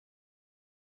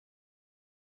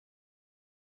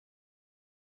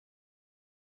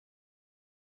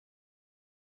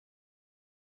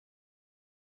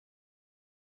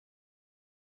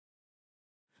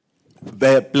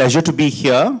Pleasure to be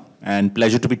here and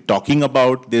pleasure to be talking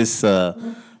about this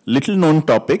little known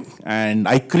topic. And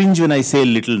I cringe when I say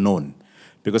little known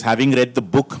because having read the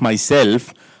book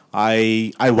myself,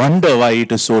 I wonder why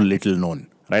it is so little known.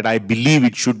 Right? I believe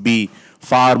it should be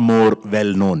far more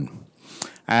well known.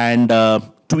 And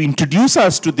to introduce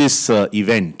us to this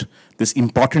event, this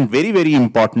important, very, very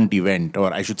important event,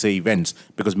 or I should say events,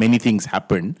 because many things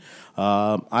happen,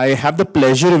 I have the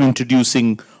pleasure of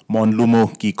introducing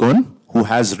Mmhonlümo Kikon, who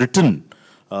has written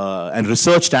and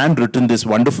researched and written this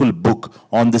wonderful book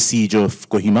on the siege of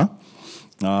Kohima.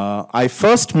 I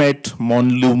first met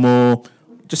Mmhonlümo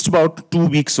just about 2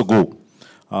 weeks ago,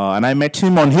 and I met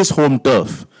him on his home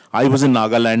turf. I was in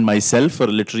Nagaland myself for a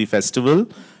literary festival,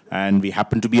 and we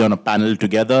happened to be on a panel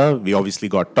together. We obviously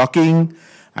got talking,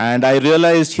 and I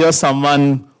realized here's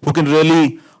someone who can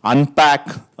really unpack,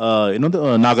 the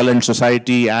Nagaland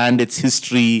society and its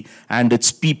history and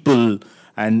its people,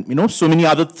 and so many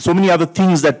other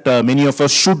things that many of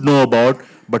us should know about,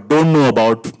 but don't know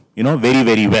about, very,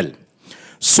 very well.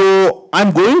 So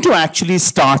I'm going to actually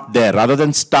start there rather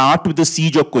than start with the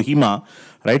siege of Kohima,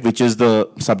 right, which is the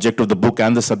subject of the book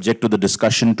and the subject of the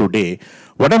discussion today.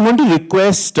 What I'm going to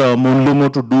request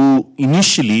Mmhonlümo to do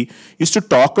initially is to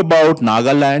talk about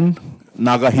Nagaland,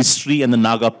 Naga history, and the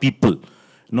Naga people.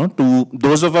 To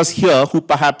those of us here who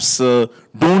perhaps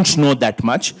don't know that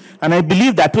much. And I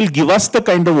believe that will give us the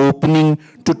kind of opening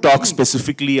to talk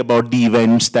specifically about the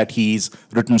events that he's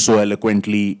written so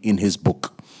eloquently in his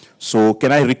book. So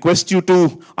can I request you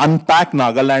to unpack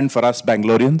Nagaland for us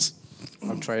Bangaloreans?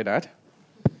 I'll try that.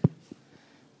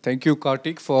 Thank you,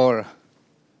 Karthik, for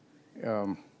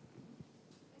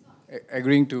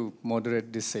agreeing to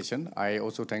moderate this session. I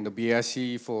also thank the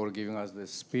BSC for giving us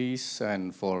this space,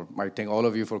 and I thank all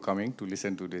of you for coming to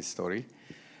listen to this story.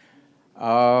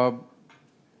 I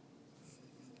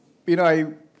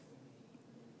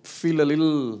feel a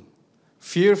little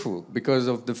fearful because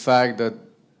of the fact that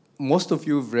most of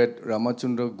you have read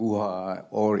Ramachandra Guha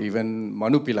or even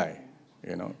Manu Pillai,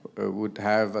 would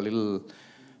have a little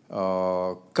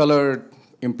colored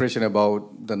impression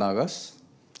about the Nagas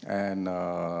and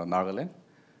Nagaland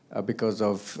because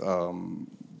of some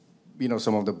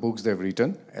of the books they've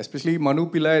written. Especially Manu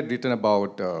Pillai had written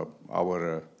about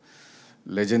our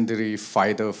legendary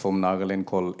fighter from Nagaland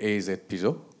called A.Z.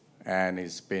 Pizzo, and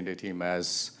he's painted him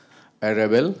as a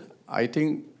rebel. I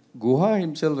think Guha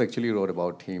himself actually wrote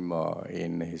about him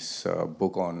in his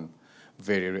book on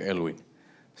Very Elwin.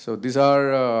 So these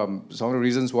are some of the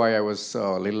reasons why I was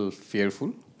a little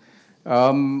fearful.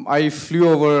 I flew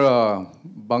over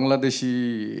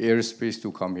Bangladeshi airspace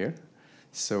to come here.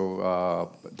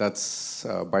 So that's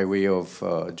by way of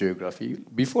geography.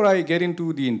 Before I get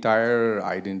into the entire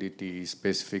identity,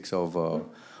 specifics of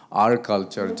our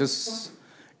culture, just,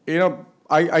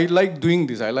 I like doing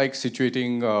this. I like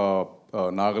situating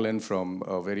Nagaland from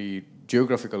a very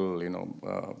geographical,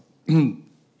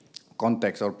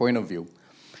 context or point of view.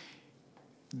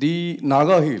 The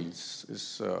Naga Hills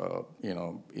is,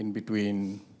 in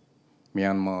between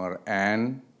Myanmar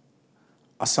and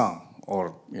Assam,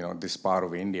 or, this part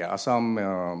of India.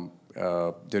 Assam,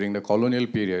 during the colonial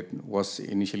period, was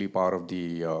initially part of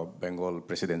the Bengal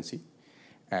presidency.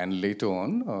 And later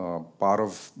on, part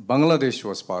of Bangladesh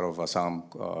was part of Assam,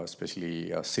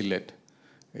 especially Sylhet,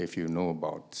 if you know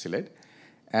about Sylhet.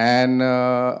 And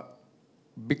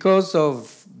because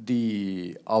of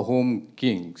the Ahom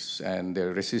kings and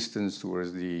their resistance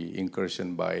towards the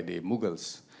incursion by the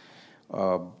Mughals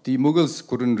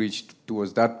couldn't reach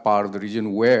towards that part of the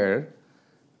region where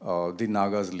the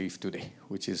Nagas live today,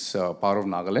 which is part of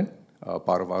Nagaland,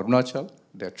 part of Arunachal.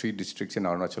 There are 3 districts in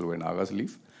Arunachal where Nagas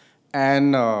live,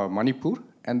 and Manipur.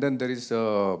 And then there is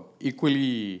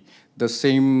equally the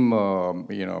same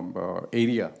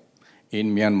area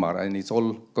in Myanmar, and it's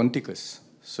all contiguous.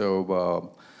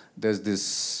 So there's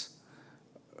this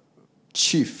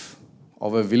chief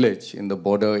of a village in the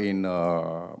border in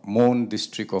Mon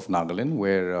district of Nagaland,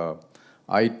 where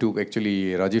I took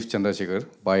actually Rajiv Chandrasekhar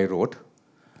by road.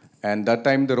 And that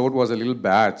time the road was a little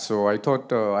bad, so I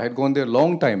thought I had gone there a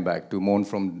long time back to Mon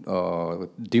from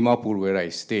Dimapur, where I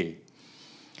stay.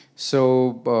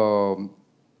 So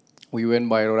we went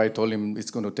by road. I told him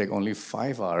it's going to take only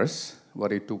 5 hours.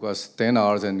 But it took us 10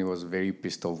 hours, and he was very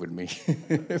pissed off with me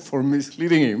for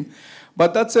misleading him.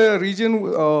 But that's a region,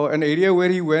 an area where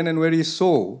he went and where he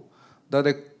saw that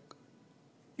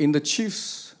in the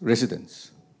chief's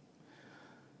residence,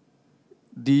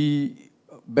 the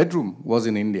bedroom was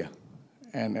in India,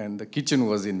 and the kitchen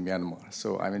was in Myanmar.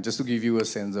 So, just to give you a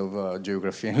sense of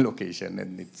geography and location,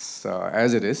 and it's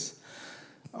as it is.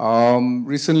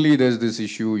 Recently, there's this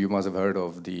issue you must have heard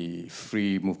of, the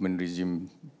free movement regime,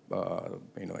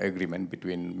 agreement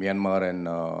between Myanmar and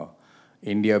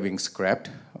India being scrapped,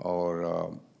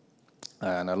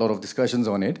 and a lot of discussions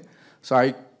on it. So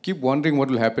I keep wondering what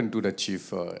will happen to the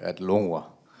chief at Longwa.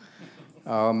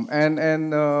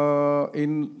 In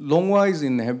Longwa is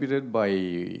inhabited by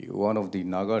one of the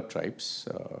Naga tribes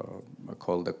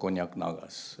called the Konyak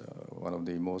Nagas, one of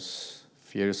the most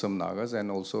fearsome Nagas,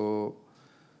 and also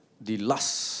the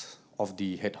last of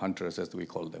the headhunters, as we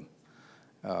call them.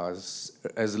 As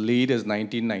late as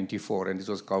 1994, and this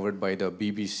was covered by the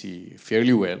BBC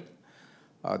fairly well.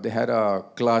 They had a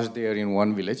clash there in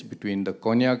one village between the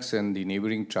Konyaks and the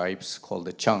neighboring tribes called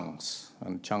the Changs.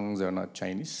 And Changs are not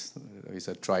Chinese, it's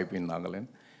a tribe in Nagaland.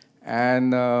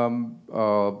 And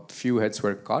a few heads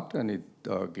were cut, and it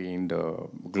gained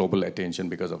global attention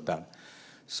because of that.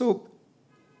 So,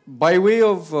 by way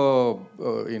of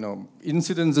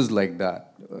incidences like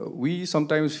that, we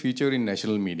sometimes feature in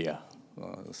national media,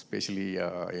 especially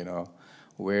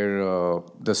where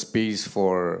the space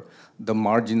for the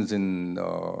margins in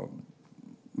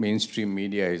mainstream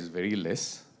media is very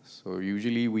less. So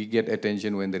usually we get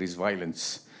attention when there is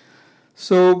violence.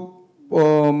 So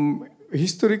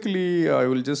historically, I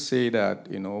will just say that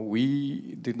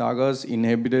the Nagas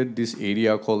inhabited this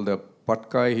area called the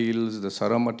Patkai Hills, the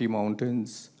Saramati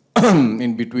Mountains,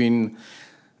 in between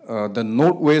the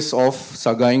northwest of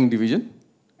Sagaing Division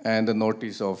and the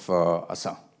northeast of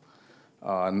Assam,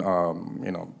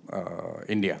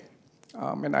 India.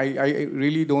 And I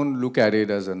really don't look at it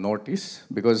as a northeast,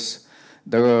 because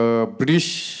the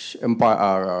British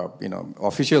Empire,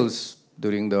 officials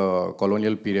during the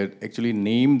colonial period actually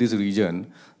named this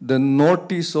region the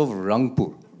northeast of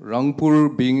Rangpur,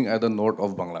 Rangpur being at the north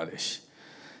of Bangladesh.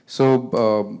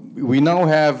 So we now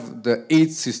have the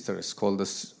 8 sisters called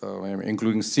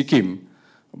including Sikkim,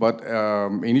 but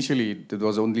initially it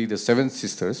was only the 7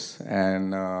 sisters,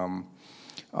 and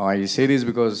I say this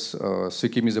because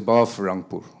Sikkim is above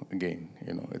Rangpur again.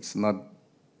 It's not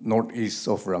northeast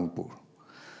of Rangpur.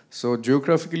 So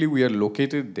geographically, we are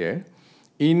located there.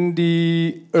 In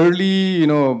the early,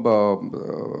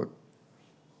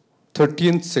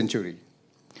 13th century,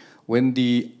 when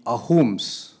the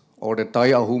Ahoms, or the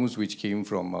Thai Ahoms, which came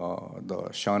from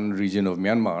the Shan region of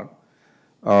Myanmar,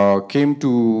 came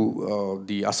to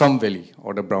the Assam Valley,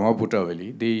 or the Brahmaputra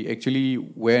Valley, they actually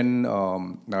went,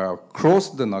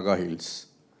 crossed the Naga Hills.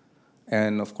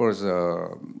 And of course,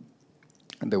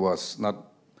 there was not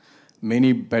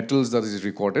many battles that is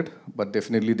recorded, but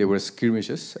definitely there were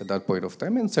skirmishes at that point of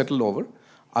time, and settled over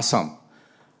Assam.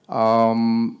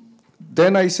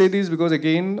 Then I say this because,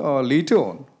 again, later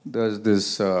on, there's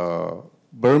this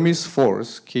Burmese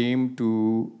force came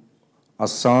to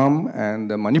Assam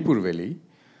and the Manipur Valley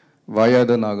via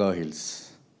the Naga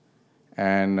Hills,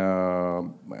 and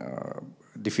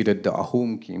defeated the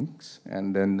Ahom kings.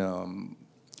 And then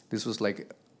this was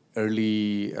like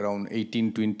early around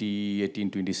 1820,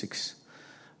 1826,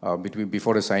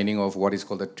 before the signing of what is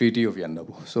called the Treaty of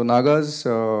Yandabu. So Nagas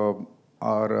are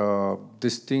a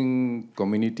distinct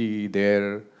community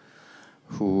there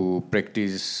who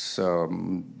practice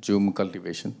jhum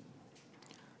cultivation.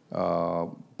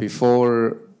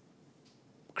 Before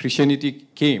Christianity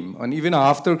came, and even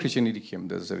after Christianity came,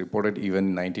 there's a reported event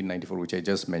in 1994, which I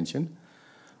just mentioned.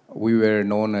 We were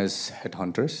known as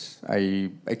headhunters.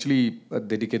 I actually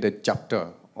dedicated a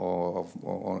chapter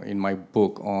in my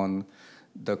book on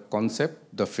the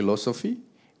concept, the philosophy,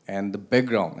 and the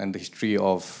background and the history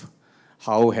of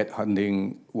how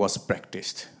headhunting was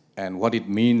practiced and what it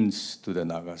means to the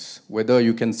Nagas. Whether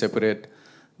you can separate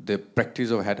the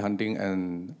practice of headhunting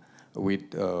and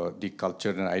with the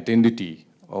culture and identity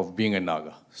of being a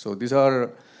Naga. So these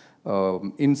are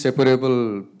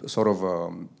inseparable sort of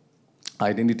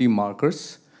identity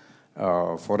markers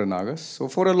for the Nagas. So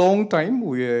for a long time,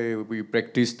 we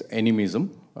practiced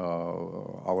animism,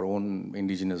 our own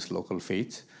indigenous local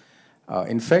faiths.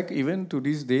 In fact, even to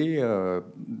this day,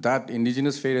 that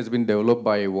indigenous faith has been developed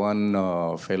by one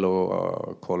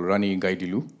fellow called Rani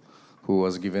Gaidilu, who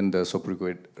was given the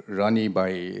sobriquet Rani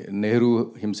by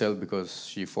Nehru himself because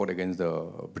she fought against the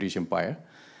British Empire.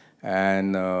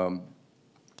 And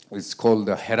it's called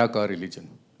the Heraka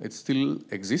religion. It still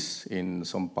exists in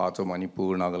some parts of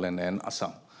Manipur, Nagaland, and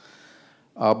Assam.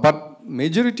 But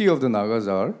majority of the Nagas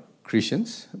are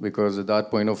Christians, because at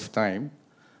that point of time,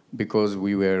 because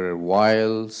we were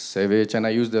wild, savage, and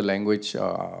I use the language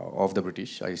of the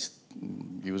British,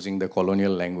 using the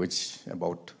colonial language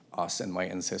about us and my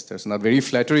ancestors. Not very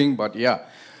flattering, but yeah.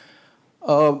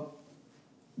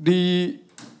 The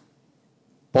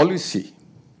policy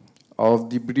of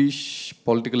the British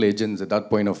political agents at that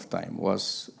point of time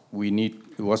was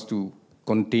to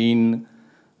contain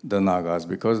the Nagas,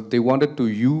 because they wanted to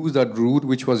use that route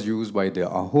which was used by the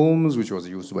Ahoms, which was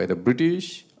used by the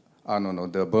British,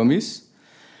 the Burmese,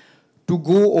 to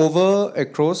go over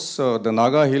across the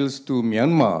Naga hills to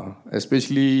Myanmar,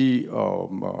 especially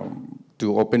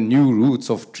to open new routes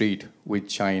of trade with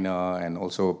China, and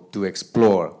also to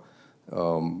explore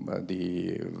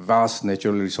the vast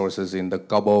natural resources in the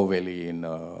Kabao Valley in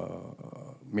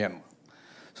Myanmar.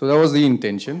 So that was the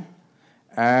intention.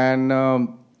 And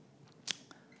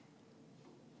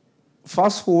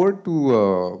fast forward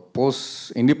to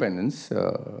post-independence,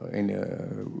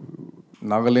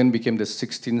 Nagaland became the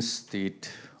 16th state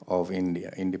of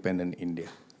India, independent India.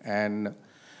 And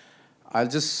I'll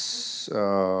just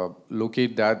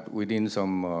locate that within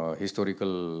some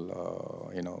historical,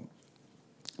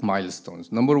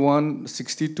 milestones. Number one,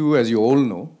 62, as you all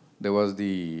know, there was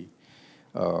the,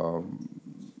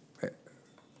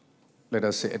 let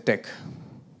us say, attack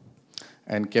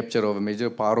and capture of a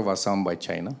major part of Assam by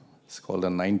China. It's called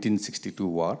the 1962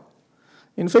 war.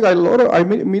 In fact, I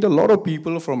meet a lot of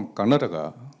people from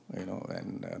Karnataka,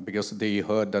 and because they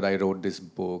heard that I wrote this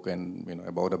book and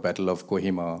about the Battle of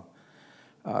Kohima,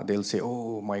 they'll say,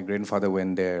 "Oh, my grandfather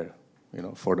went there,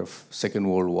 for the Second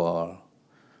World War,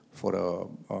 for the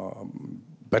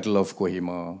Battle of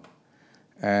Kohima."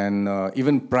 And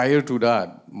even prior to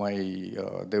that,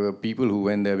 there were people who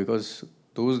went there because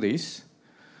those days,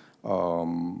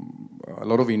 a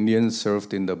lot of Indians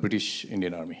served in the British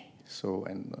Indian Army. So,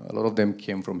 and a lot of them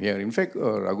came from here. In fact,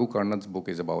 Raghu Karnat's book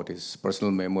is about his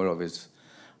personal memoir of his,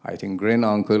 I think,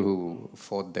 grand-uncle who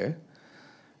fought there.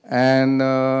 And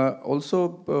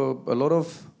also a lot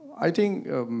of, I think,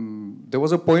 there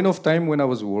was a point of time when I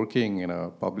was working in a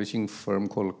publishing firm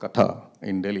called Katha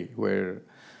in Delhi, where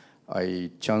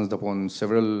I chanced upon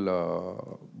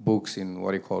several books in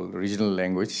what I call regional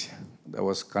language. That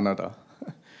was Kannada.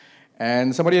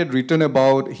 And somebody had written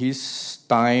about his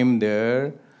time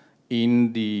there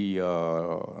in the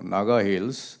Naga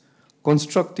Hills,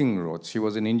 constructing roads. He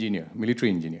was an engineer, military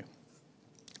engineer.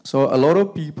 So a lot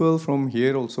of people from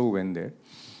here also went there.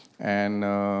 And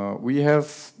we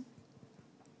have,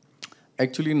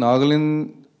 actually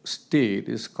Nagaland state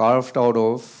is carved out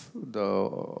of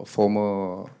the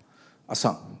former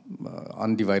Assam,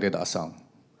 undivided Assam.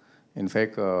 In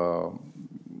fact,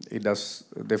 it does,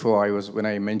 therefore when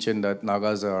I mentioned that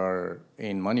Nagas are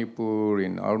in Manipur,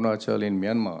 in Arunachal, in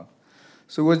Myanmar,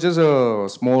 so it was just a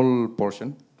small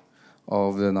portion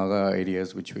of the Naga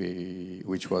areas which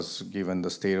was given the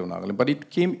state of Nagaland. But it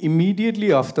came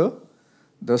immediately after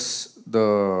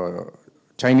the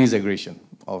Chinese aggression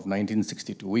of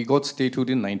 1962. We got statehood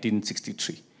in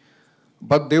 1963.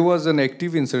 But there was an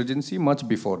active insurgency much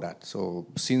before that. So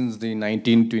since the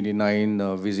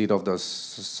 1929 visit of the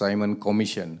Simon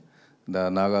Commission, the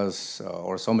Nagas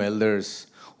or some elders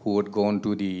who had gone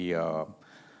to the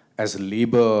as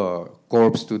labor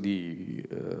corps to the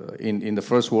in the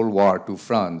First World War to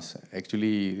France,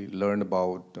 actually learned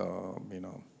about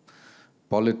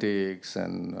politics,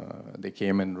 and they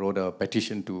came and wrote a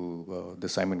petition to the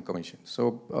Simon Commission.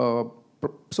 So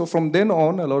from then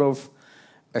on, a lot of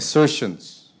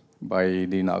assertions by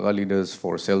the Naga leaders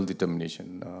for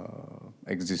self-determination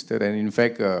existed, and in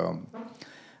fact,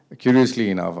 curiously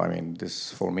enough, I mean,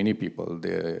 this for many people,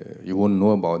 you won't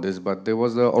know about this, but there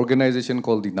was an organization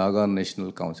called the Naga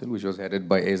National Council, which was headed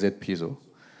by A.Z. Pizzo.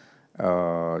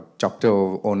 Chapter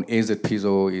on A.Z.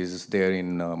 Pizzo is there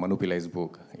in Manu Pillai's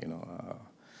book.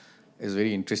 It's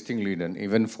very interestingly done,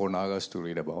 even for Nagas to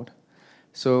read about.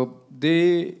 So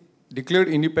they declared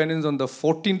independence on the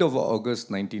 14th of August,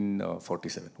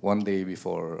 1947, one day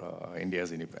before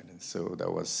India's independence. So that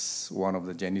was one of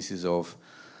the genesis of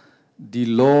the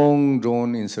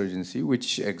long-drawn insurgency,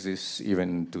 which exists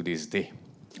even to this day.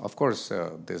 Of course,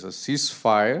 there's a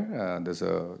ceasefire. There's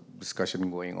a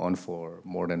discussion going on for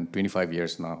more than 25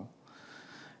 years now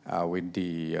with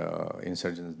the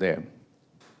insurgents there.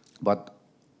 But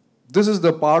this is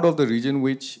the part of the region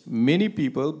which many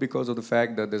people, because of the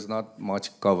fact that there's not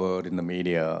much covered in the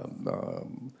media,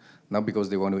 not because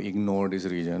they want to ignore this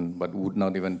region, but would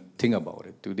not even think about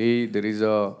it. Today, there is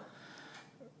a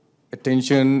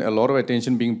lot of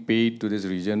attention being paid to this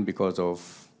region because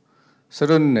of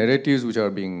certain narratives which are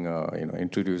being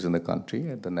introduced in the country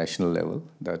at the national level,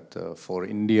 that for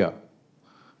India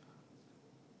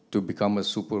to become a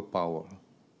superpower,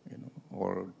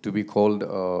 or to be called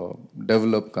a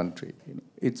developed country,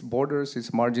 its borders,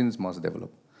 its margins must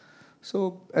develop.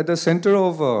 So at the center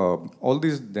of all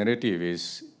this narrative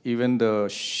is even the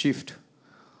shift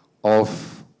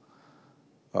of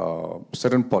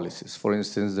certain policies. For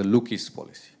instance, the look east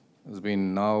policy has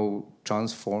been now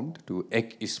transformed to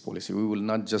act east policy. We will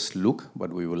not just look,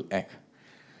 but we will act.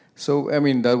 So, I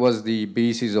mean, that was the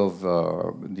basis of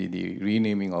the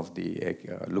renaming of the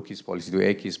look east policy to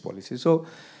act east policy. So,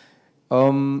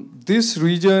 this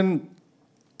region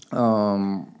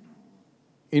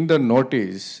in the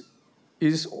Northeast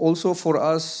is also for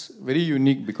us very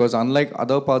unique because unlike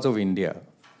other parts of India,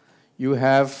 you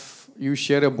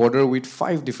share a border with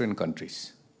 5 different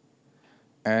countries.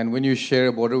 And when you share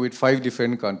a border with 5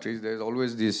 different countries, there's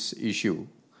always this issue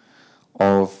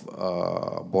of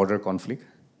border conflict.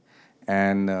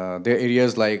 And there are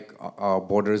areas like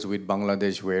borders with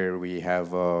Bangladesh where we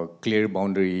have a clear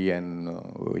boundary and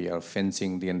we are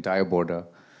fencing the entire border.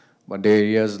 But there are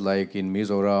areas like in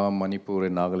Mizoram, Manipur,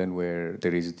 and Nagaland where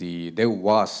there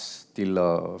was till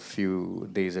a few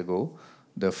days ago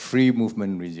the free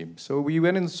movement regime. So we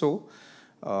went and saw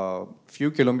a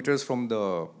few kilometers from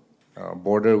the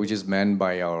border, which is manned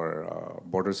by our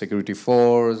border security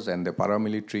force and the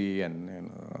paramilitary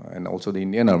and also the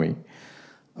Indian Army.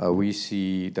 We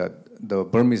see that the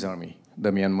Burmese army,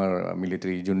 the Myanmar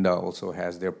military junta also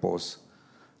has their posts.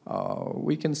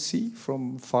 We can see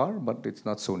from far, but it's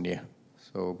not so near.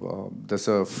 So there's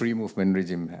a free movement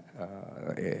regime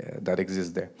that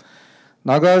exists there.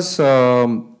 Nagas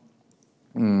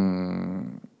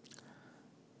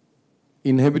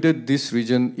inhabited this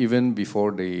region even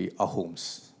before the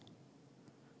Ahoms.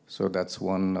 So that's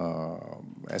one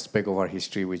aspect of our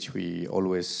history which we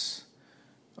always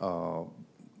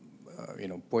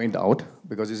point out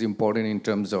because it's important in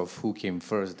terms of who came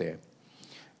first there.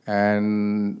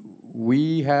 And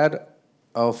we had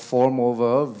a form of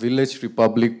a village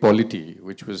republic polity,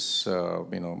 which was,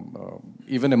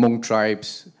 even among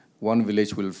tribes, one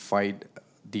village will fight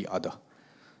the other.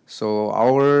 So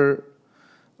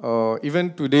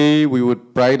even today, we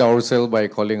would pride ourselves by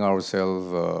calling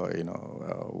ourselves,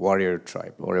 a warrior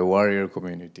tribe or a warrior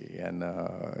community. And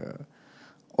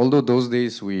although those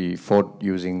days we fought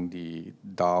using the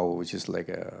dao, which is like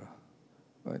a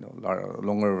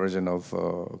longer version of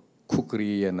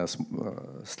kukri and a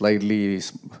slightly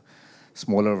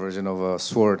smaller version of a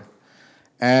sword,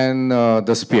 and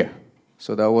the spear.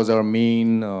 So that was our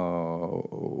main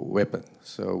weapon.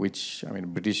 So which,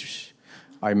 British,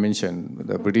 I mentioned,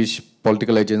 the British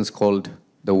political agents called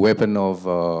the weapon of,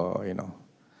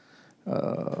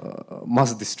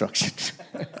 mass destruction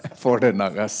for the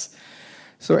Nagas.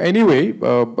 So anyway,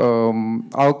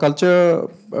 our culture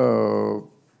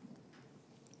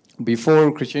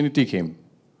before Christianity came,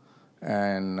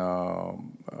 and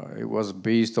it was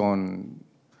based on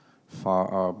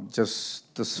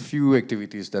just this few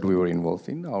activities that we were involved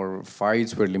in. Our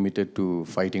fights were limited to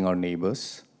fighting our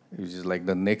neighbors, which is like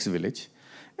the next village,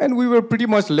 and we were pretty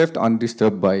much left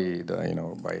undisturbed by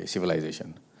by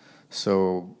civilization.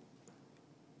 So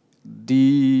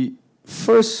the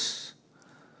first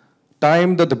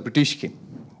time that the British came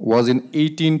was in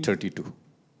 1832.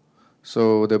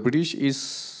 So the British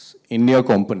East India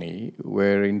Company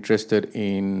were interested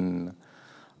in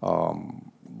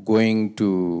going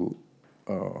to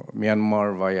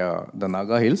Myanmar via the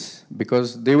Naga Hills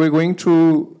because they were going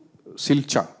through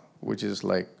Silchar, which is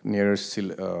like near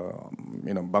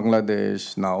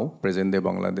Bangladesh now, present-day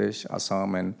Bangladesh,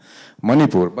 Assam, and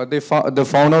Manipur. But they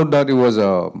found out that it was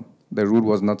the route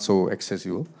was not so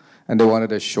accessible, and they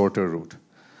wanted a shorter route.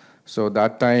 So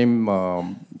that time,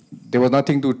 there was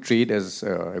nothing to trade as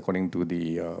according to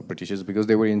the Britishers because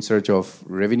they were in search of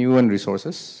revenue and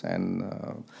resources, and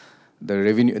the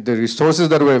resources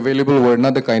that were available were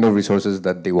not the kind of resources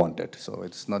that they wanted. So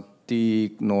it's not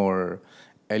teak nor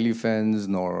elephants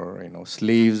nor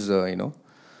slaves.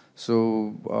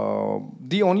 So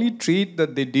the only trade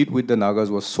that they did with the Nagas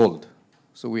was salt.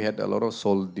 So we had a lot of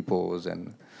salt depots,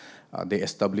 and they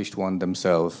established one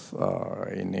themselves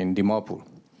in Dimapur.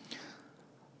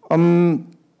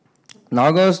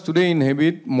 Nagas today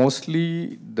inhabit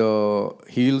mostly the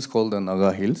hills called the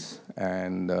Naga Hills,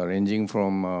 and ranging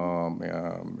from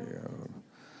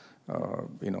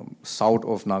south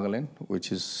of Nagaland,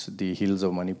 which is the hills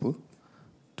of Manipur,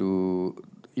 to,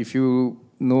 if you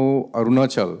know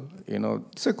Arunachal,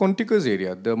 it's a contiguous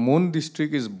area. The Mon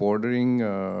district is bordering,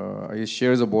 it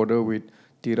shares a border with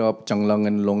Tirap, Changlang,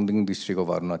 and Longding district of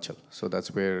Arunachal. So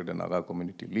that's where the Naga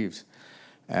community lives.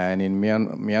 And in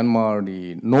Myanmar,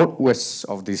 the northwest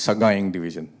of the Sagaing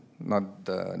division, not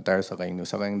the entire Sagaing. The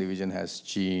Sagaing division has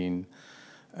Chin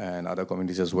and other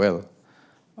communities as well.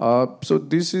 So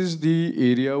this is the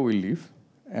area we live.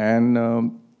 And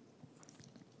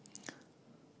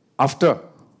after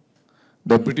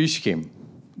the British came,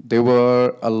 there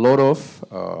were a lot of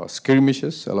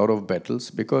skirmishes, a lot of battles,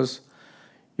 because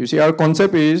you see, our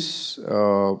concept is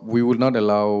we will not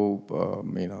allow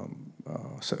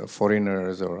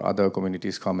foreigners or other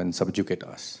communities come and subjugate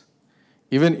us.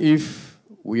 Even if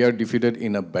we are defeated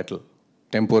in a battle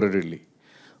temporarily,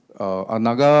 a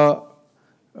Naga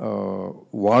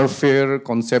warfare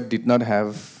concept did not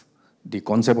have the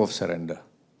concept of surrender.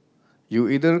 You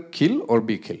either kill or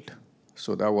be killed.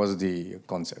 So that was the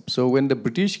concept. So when the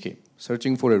British came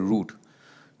searching for a route,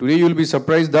 today you'll be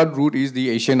surprised that route is the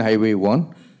Asian Highway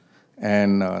 1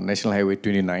 and National Highway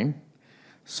 29.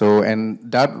 So, and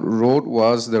that road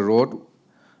was the road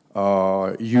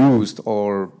used,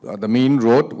 or the main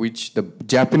road which the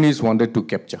Japanese wanted to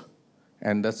capture.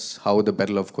 And that's how the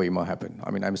Battle of Kohima happened.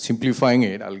 I mean, I'm simplifying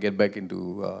it. I'll get back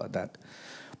into that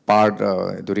part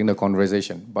during the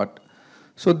conversation. But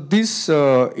so this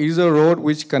is a road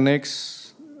which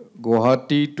connects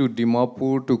Guwahati to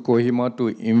Dimapur to Kohima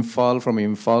to Imphal, from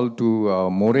Imphal to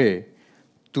Moreh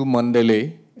to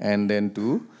Mandalay, and then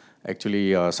to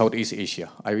actually Southeast Asia.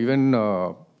 I've even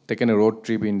taken a road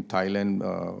trip in Thailand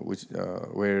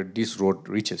where this road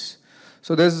reaches.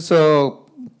 So there's a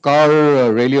car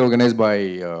rally organized by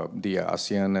the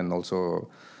ASEAN and also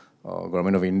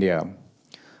Government of India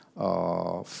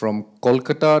from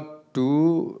Kolkata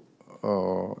to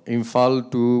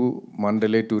Imphal to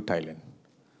Mandalay to Thailand.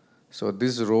 So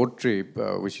this road trip,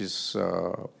 which is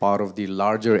part of the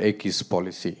larger ACIS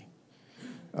policy,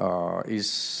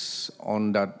 is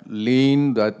on that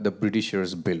lane that the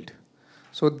Britishers built.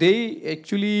 So they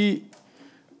actually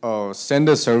send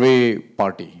a survey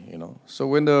party, you know. So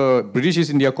when the British East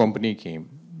India Company came,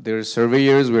 their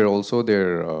surveyors were also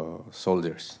their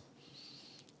soldiers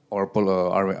or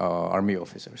army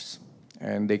officers.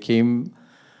 And they came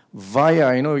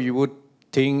via, you know, you would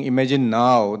think, imagine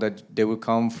now that they would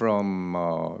come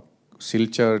from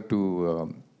Silchar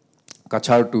to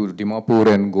Kachar to Dimapur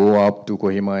and go up to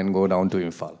Kohima and go down to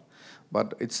Imphal.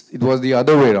 But it was the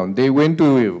other way around. They went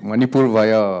to Manipur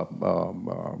via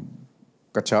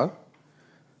Kachar,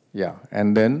 yeah,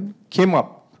 and then came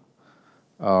up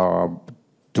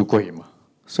to Kohima.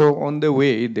 So on the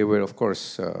way, they were, of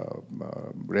course,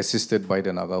 resisted by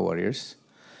the Naga warriors.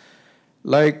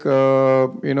 Like,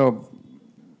 you know,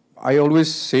 I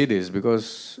always say this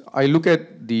because I look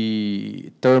at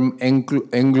the term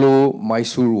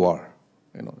Anglo-Mysore War.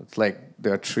 You know, it's like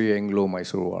there are three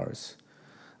Anglo-Mysore wars.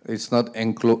 It's not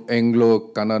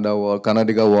Anglo-Kannada War,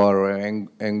 Kannadiga War, or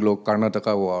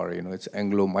Anglo-Karnataka War. You know, it's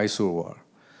Anglo-Mysore War.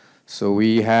 So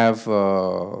we have,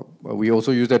 we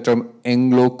also use the term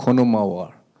Anglo-Konoma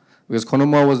War, because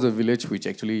Konoma was the village which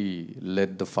actually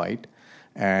led the fight,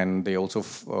 and they also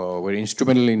were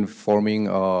instrumental in forming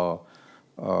a,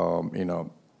 you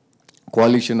know,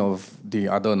 coalition of the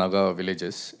other Naga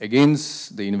villages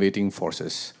against the invading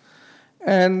forces.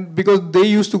 And because they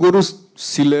used to go to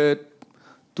Sylhet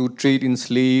to trade in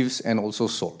slaves and also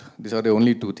salt. These are the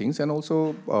only two things, and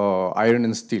also iron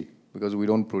and steel, because we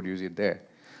don't produce it there.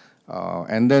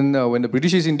 And then when the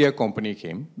British East India Company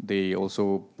came, they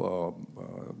also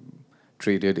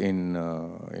traded in,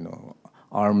 you know,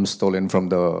 arms stolen from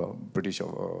the British,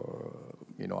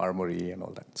 you know, armory and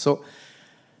all that. So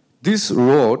this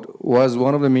road was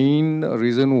one of the main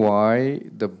reason why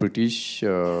the British, you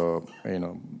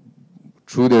know,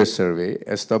 through their survey,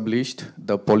 established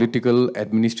the political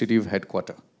administrative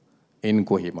headquarters in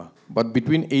Kohima. But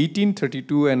between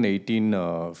 1832 and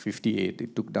 1858,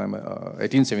 it took them,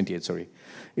 1878, sorry,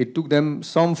 it took them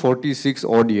some 46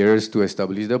 odd years to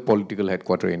establish the political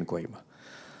headquarters in Kohima.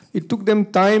 It took them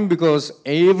time because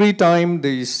every time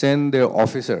they send their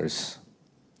officers,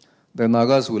 the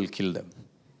Nagas will kill them.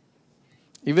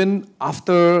 Even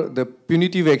after the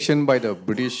punitive action by the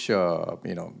British, you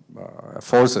know,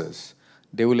 forces,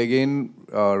 they will again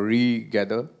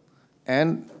regather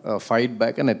and fight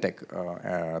back and attack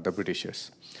the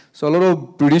Britishers. So a lot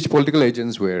of British political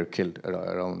agents were killed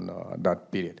around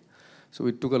that period. So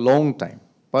it took a long time.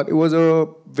 But it was a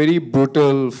very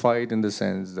brutal fight in the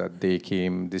sense that they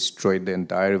came, destroyed the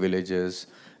entire villages,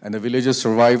 and the villagers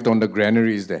survived on the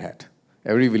granaries they had.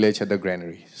 Every village had a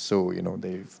granary. So, you know,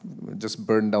 they just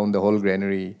burned down the whole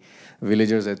granary.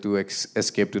 Villagers had to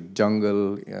escape to the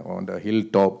jungle, you know, on the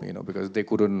hilltop, you know, because they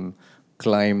couldn't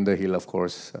climb the hill, of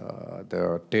course.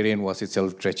 The terrain was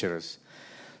itself treacherous.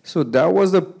 So that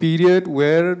was the period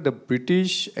where the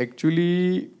British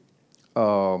actually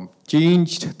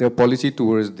changed their policy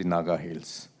towards the Naga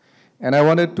hills. And I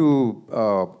wanted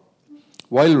to,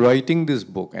 while writing this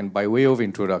book, and by way of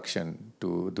introduction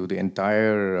to the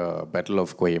entire Battle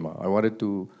of Kohima, I wanted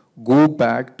to go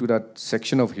back to that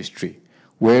section of history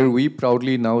where we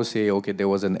proudly now say, okay, there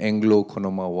was an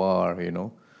Anglo-Kohima war,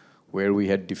 where we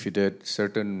had defeated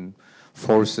certain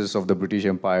forces of the British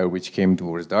Empire which came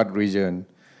towards that region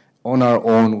on our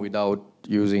own without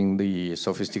using the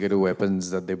sophisticated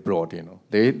weapons that they brought,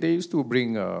 They used to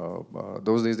bring,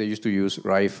 those days they used to use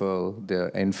rifle, the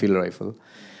Enfield rifle,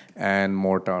 and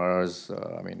mortars,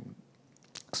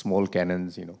 small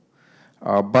cannons,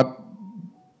 but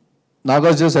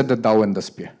Nagas just had the dao and the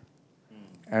spear,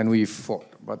 and we fought.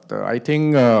 But I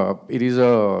think it is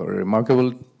a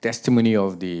remarkable testimony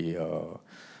of the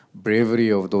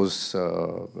bravery of those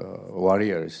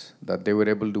warriors that they were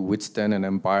able to withstand an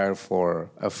empire for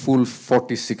a full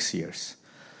 46 years.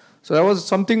 So that was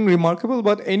something remarkable,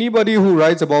 but anybody who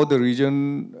writes about the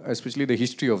region, especially the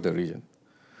history of the region,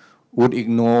 would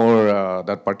ignore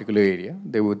that particular area.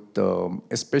 They would,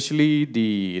 especially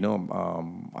the,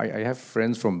 I have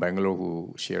friends from Bangalore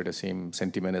who share the same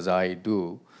sentiment as I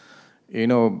do.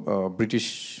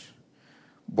 British,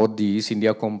 both the East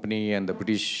India Company and the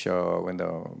British, when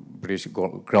the British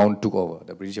ground took over,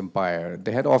 the British Empire,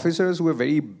 they had officers who were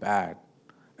very bad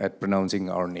at pronouncing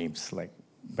our names, like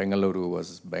Bengaluru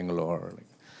was Bangalore.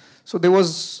 So there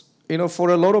was,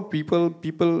 for a lot of people,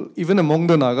 even among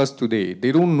the Nagas today,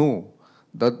 they don't know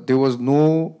that there was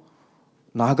no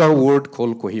Naga word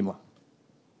called Kohima.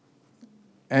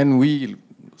 And we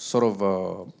sort of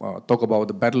talk about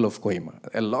the Battle of Kohima.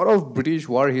 A lot of British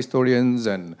war historians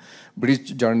and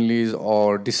British journalists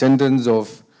or descendants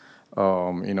of,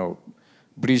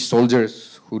 British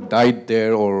soldiers who died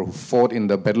there or fought in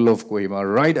the Battle of Kohima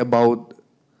write about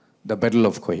the Battle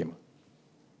of Kohima.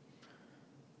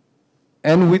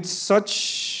 And with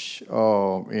such,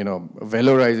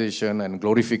 valorization and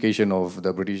glorification of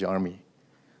the British Army,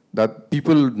 that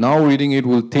people now reading it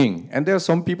will think, and there are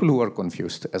some people who are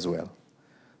confused as well,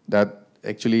 that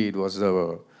actually it was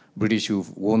the British who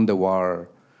won the war,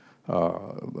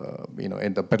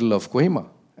 in the Battle of Kohima.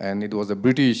 And it was the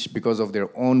British, because of their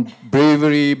own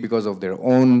bravery, because of their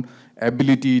own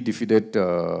ability, defeated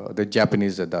the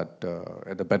Japanese at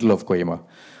the Battle of Kohima.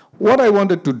 What I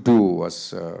wanted to do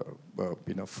was,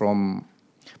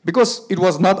 because it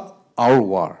was not our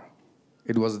war,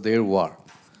 it was their war,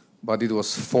 but it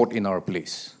was fought in our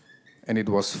place. And it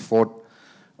was fought,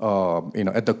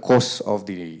 at the cost of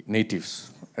the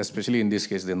natives, especially in this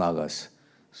case, the Nagas.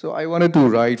 So I wanted to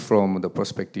write from the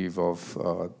perspective of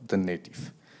the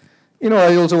native.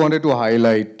 I also wanted to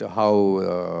highlight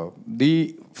how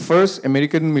the first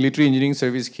American military engineering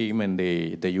service came, and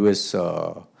the US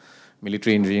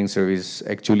military engineering service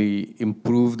actually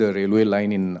improved the railway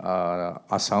line in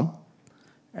Assam,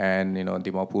 and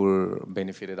Dimapur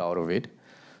benefited out of it.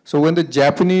 So when the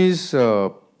Japanese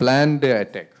planned their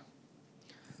attack,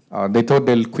 they thought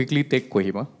they'll quickly take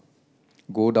Kohima,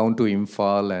 go down to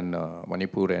Imphal and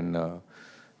Manipur and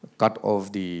cut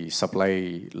off the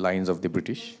supply lines of the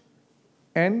British.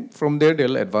 And from there,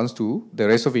 they'll advance to the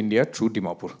rest of India through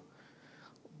Dimapur.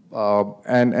 I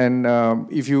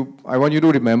want you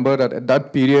to remember that at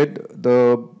that period,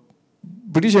 the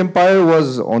British Empire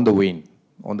was on the wane,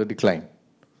 on the decline.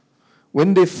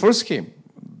 When they first came,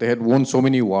 they had won so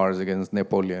many wars against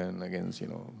Napoleon, against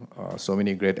so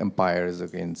many great empires,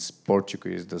 against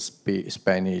Portuguese, the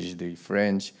Spanish, the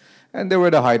French, and they were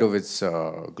at the height of its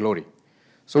glory.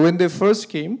 So when they first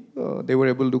came, they were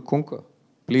able to conquer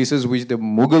places which the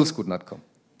Mughals could not come.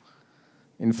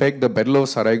 In fact, the Battle of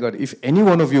Saraighat, if any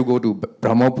one of you go to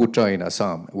Brahmaputra in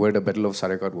Assam, where the Battle of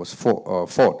Saraighat was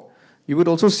fought, you would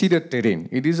also see the terrain.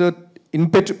 It is an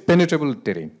impenetrable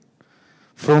terrain.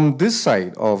 From this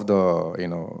side of the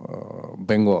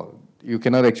Bengal, you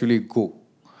cannot actually go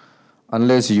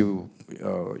unless you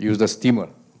use the steamer,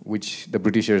 which the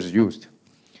Britishers used.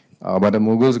 But the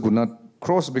Mughals could not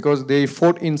cross because they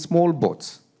fought in small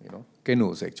boats,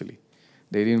 canoes actually.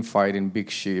 They didn't fight in big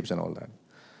ships and all that.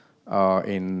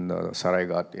 In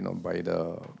Saraighat, by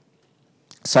the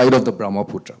side of the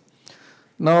Brahmaputra.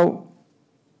 Now,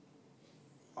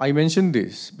 I mention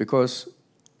this because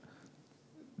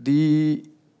the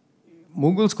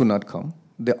Mughals could not come.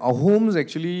 The Ahoms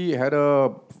actually had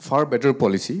a far better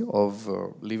policy of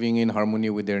living in harmony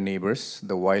with their neighbors,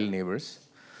 the wild neighbors.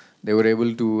 They were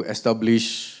able to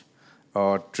establish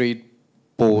trade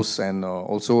posts and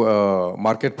also a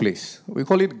marketplace. We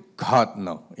call it ghat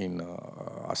now in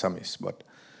Assamese, but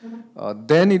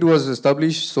then it was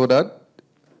established so that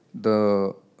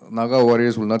the Naga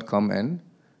warriors will not come and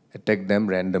attack them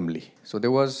randomly. So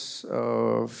there was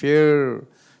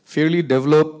fairly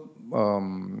developed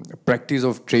practice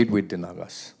of trade with the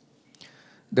Nagas.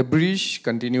 The British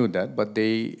continued that, but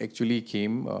they actually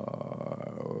came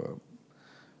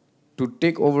to to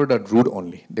take over that route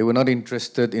only. They were not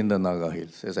interested in the Naga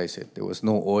hills, as I said. There was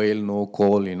no oil, no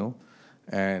coal,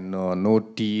 and no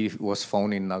tea was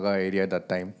found in Naga area at that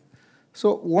time.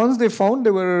 So once they found,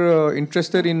 they were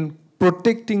interested in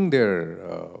protecting their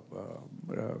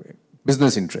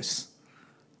business interests,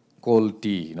 coal,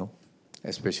 tea,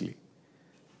 especially.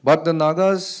 But the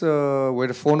Nagas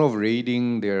were fond of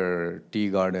raiding their tea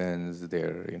gardens,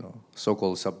 their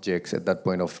so-called subjects at that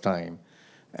point of time,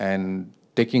 and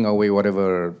taking away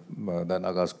whatever the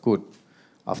Nagas could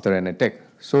after an attack.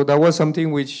 So that was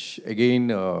something which again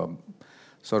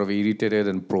sort of irritated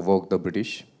and provoked the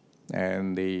British,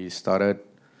 and they started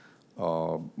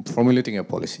formulating a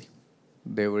policy.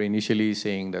 They were initially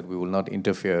saying that we will not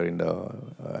interfere in the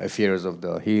affairs of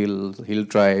the hill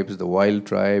tribes, the wild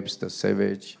tribes, the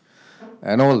savage,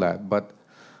 and all that. But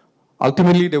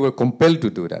ultimately, they were compelled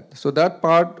to do that. So that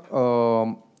part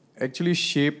actually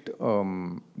shaped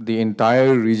the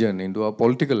entire region into a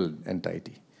political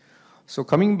entity. So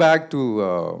coming back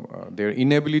to their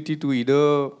inability to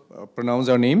either pronounce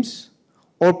our names,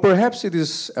 or perhaps it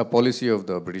is a policy of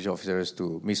the British officers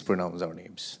to mispronounce our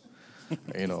names.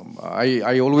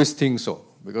 I always think so,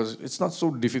 because it's not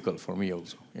so difficult for me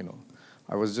also,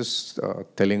 I was just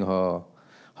telling her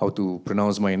how to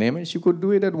pronounce my name, and she could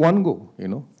do it at one go,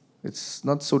 It's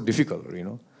not so difficult,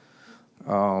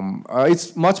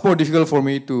 It's much more difficult for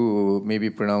me to maybe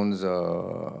pronounce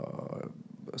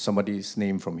somebody's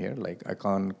name from here, like I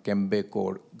can't Kembe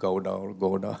Gouda or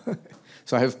Gouda.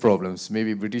 So I have problems.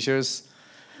 Maybe Britishers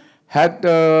had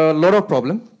a lot of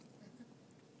problem.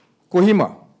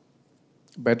 Kohima.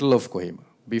 Battle of Kohima.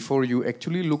 Before you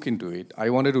actually look into it, I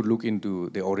wanted to look into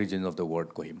the origin of the word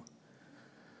Kohima.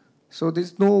 So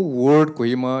there's no word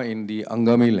Kohima in the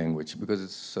Angami language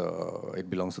because it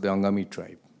belongs to the Angami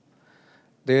tribe.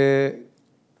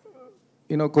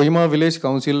 Kohima Village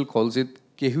Council calls it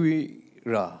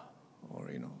Kehuira,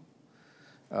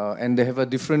 and they have a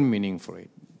different meaning for it.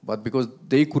 But because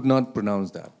they could not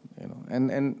pronounce that,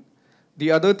 And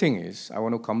the other thing is, I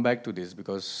want to come back to this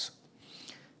because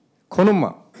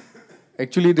Konoma,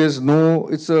 actually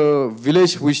it's a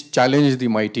village which challenged the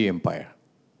mighty empire,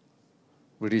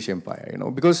 British Empire,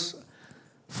 because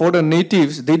for the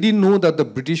natives, they didn't know that the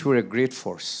British were a great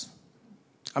force.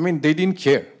 I mean, they didn't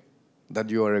care that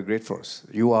you are a great force.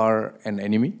 You are an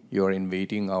enemy, you are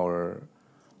invading our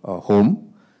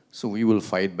home, so we will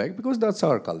fight back because that's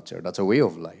our culture, that's a way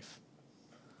of life.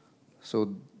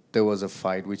 So there was a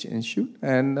fight which ensued,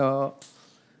 and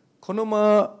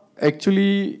Konoma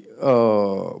actually,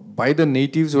 by the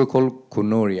natives, were called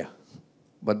Kunoria,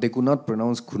 but they could not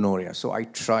pronounce Kunoria. So I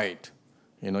tried,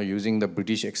 using the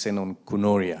British accent on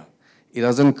Kunoria. It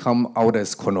doesn't come out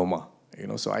as Konoma,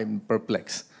 so I'm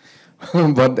perplexed.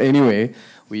 But anyway,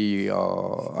 we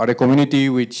are a community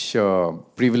which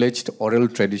privileged oral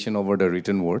tradition over the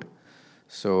written word.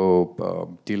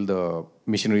 So till the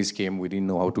missionaries came, we didn't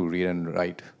know how to read and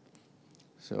write.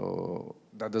 So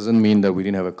that doesn't mean that we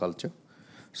didn't have a culture.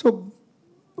 So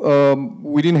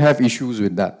we didn't have issues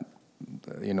with that,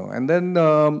 And then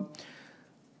the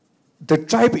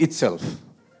tribe itself,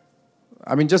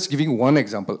 I mean, just giving one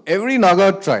example. Every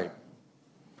Naga tribe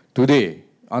today,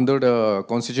 under the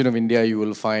Constitution of India, you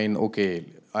will find, okay,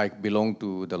 I belong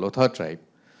to the Lotha tribe.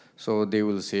 So they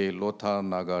will say Lotha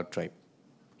Naga tribe.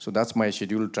 So that's my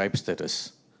scheduled tribe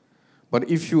status. But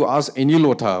if you ask any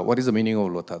Lotha, what is the meaning of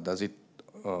Lotha?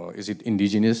 Is it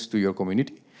indigenous to your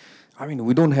community? I mean,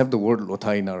 we don't have the word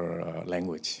Lotha in our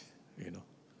language,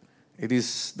 It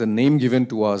is the name given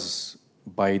to us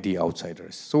by the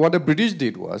outsiders. So what the British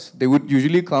did was, they would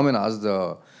usually come and ask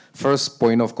the first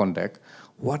point of contact,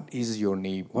 what is your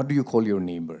name? What do you call your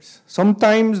neighbors?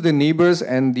 Sometimes the neighbors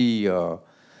and the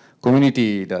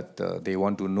community that they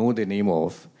want to know the name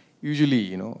of,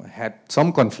 usually, had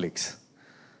some conflicts.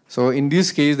 So in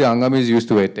this case, the Angamis used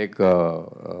to attack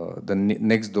the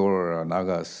next door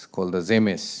Nagas called the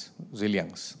Zemes,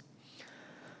 Ziliangs.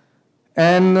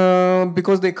 And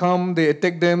because they come, they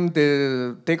attack them,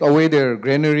 they take away their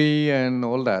granary and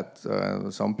all that,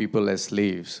 some people as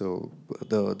slaves. So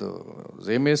the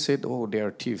Zemes said, oh, they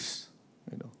are thieves,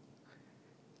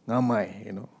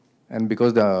 Ngamai, And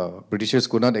because the Britishers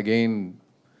could not again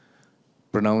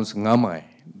pronounce Ngamai,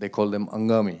 they called them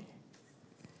Angami.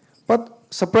 But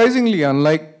surprisingly,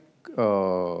 unlike,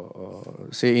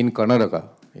 say, in Karnataka,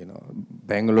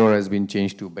 Bangalore has been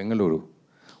changed to Bengaluru.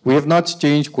 We have not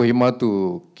changed Kohima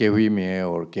to Kehuime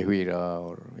or Kehuira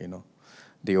or,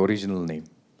 the original name.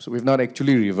 So we've not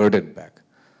actually reverted back.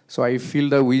 So I feel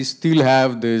that we still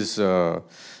have this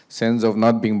sense of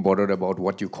not being bothered about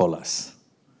what you call us.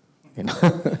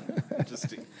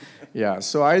 Interesting. Yeah,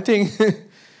 so I think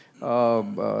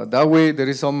That way, there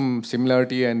is some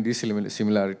similarity and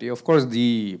dissimilarity. Of course,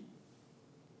 the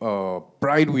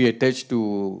pride we attach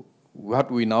to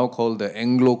what we now call the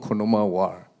Anglo-Kohima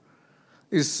War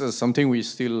is something we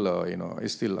still,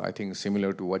 is still, I think,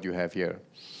 similar to what you have here.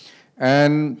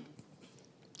 And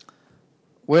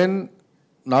when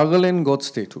Nagaland got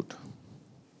statehood,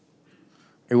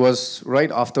 it was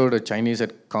right after the Chinese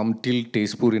had come till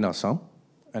Tezpur in Assam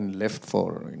and left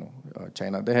for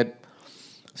China. They had,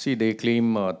 they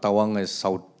claim Tawang as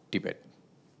South Tibet.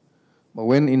 But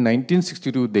when in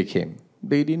 1962 they came,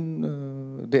 they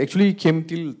didn't. They actually came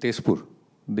till Tezpur.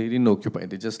 They didn't occupy.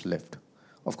 They just left.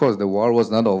 Of course, the war was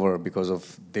not over because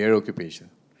of their occupation.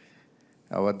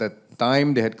 At that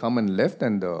time, they had come and left,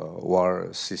 and the war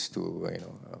ceased to.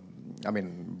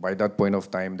 By that point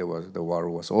of time, the war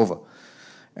was over.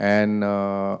 And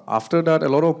after that, a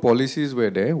lot of policies were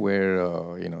there, where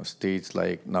states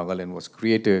like Nagaland was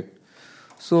created.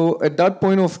 So at that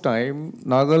point of time,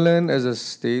 Nagaland as a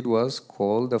state was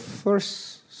called the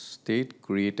first state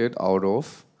created out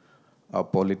of a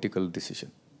political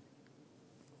decision.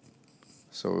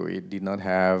 So it did not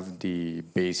have the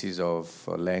basis of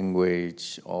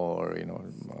language or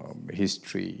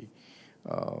history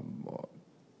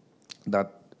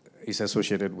that is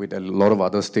associated with a lot of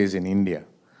other states in India.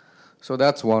 So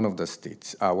that's one of the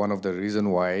states. One of the reasons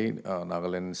why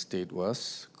Nagaland state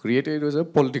was created was a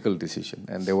political decision,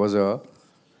 and there was a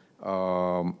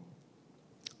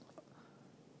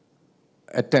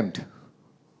attempt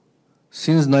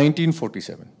since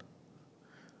 1947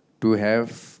 to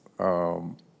have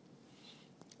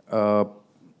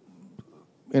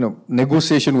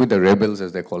negotiation with the rebels,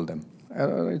 as they call them.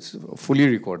 It's fully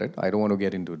recorded. I don't want to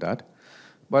get into that,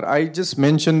 but I just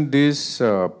mentioned this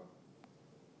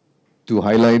to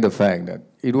highlight the fact that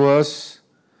it was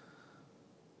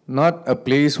not a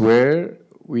place where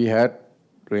we had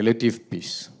relative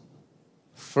peace.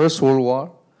 First World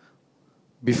War,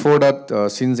 before that,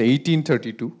 since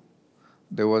 1832,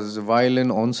 there was a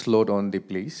violent onslaught on the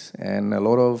place, and a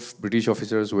lot of British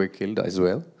officers were killed as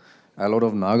well. A lot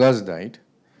of Nagas died.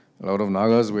 A lot of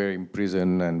Nagas were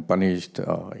imprisoned and punished,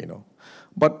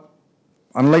 But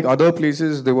unlike other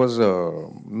places, there was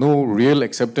no real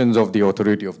acceptance of the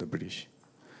authority of the British.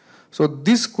 So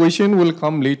this question will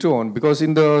come later on, because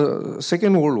in the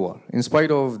Second World War, in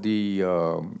spite of the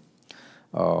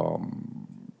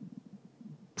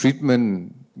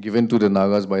treatment given to the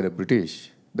Nagas by the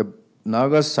British, the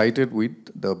Nagas sided with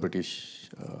the British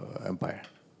Empire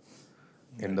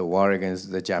in the war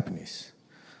against the Japanese.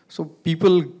 So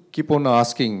people keep on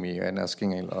asking me and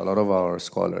asking a lot of our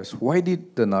scholars, why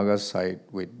did the Nagas side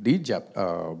with the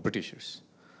Britishers?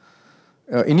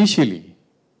 Initially,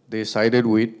 they sided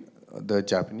with the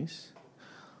Japanese,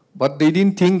 but they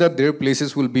didn't think that their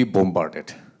places will be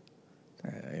bombarded.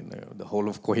 The whole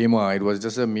of Kohima, it was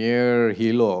just a mere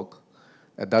hillock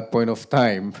at that point of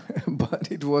time, but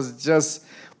it was just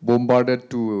bombarded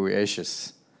to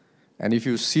ashes. And if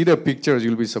you see the pictures,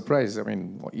 you'll be surprised.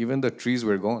 Even the trees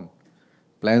were gone,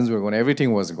 plants were gone,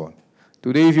 everything was gone.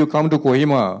 Today, if you come to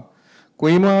Kohima,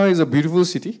 Kohima is a beautiful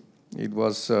city. It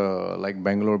was like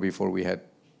Bangalore before we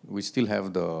still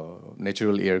have the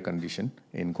natural air condition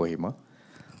in Kohima.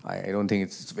 I don't think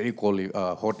it's very cold,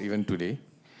 hot even today.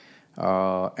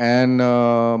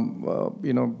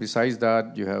 Besides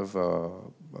that, you have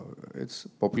its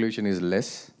population is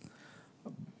less.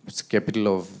 It's capital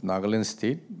of Nagaland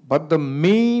state. But the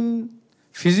main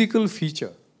physical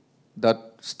feature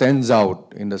that stands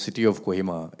out in the city of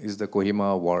Kohima is the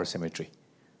Kohima War Cemetery,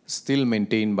 still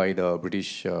maintained by the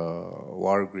British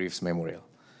War Graves Memorial.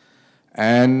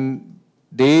 And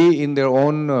they, in their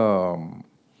own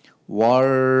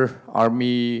War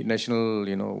Army National,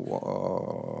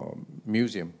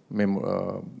 museum,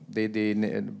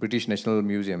 British National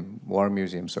Museum, War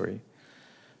Museum,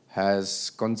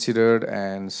 has considered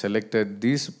and selected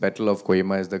this Battle of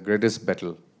Kohima as the greatest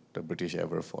battle the British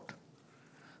ever fought.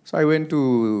 So I went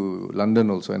to London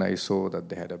also, and I saw that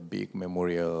they had a big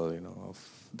memorial, of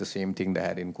the same thing they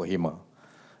had in Kohima,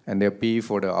 and they pay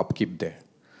for the upkeep there.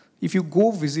 If you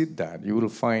go visit that, you will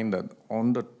find that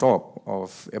on the top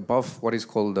of, above what is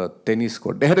called the tennis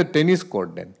court, they had a tennis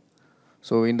court then.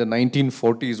 So in the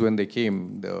 1940s when they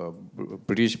came, the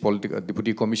British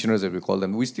deputy commissioners, as we call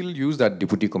them, we still use that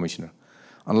deputy commissioner.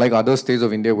 Unlike other states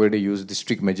of India where they use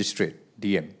district magistrate,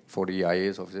 DM, for the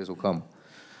IAS officers who come.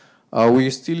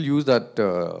 We still use that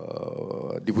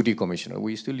deputy commissioner.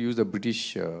 We still use the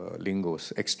British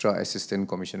lingos. Extra assistant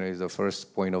commissioner is the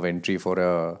first point of entry for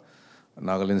a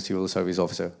Nagaland civil service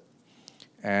officer.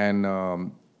 And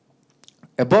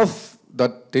above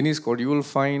that tennis court, you will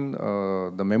find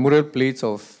the memorial plates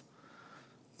of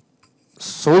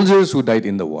soldiers who died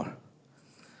in the war.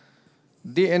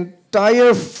 The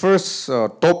entire first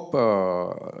top,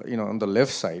 on the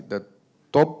left side, the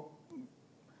top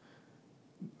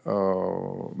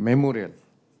memorial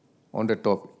on the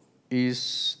top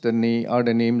is are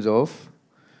the names of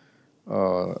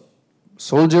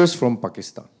soldiers from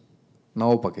Pakistan,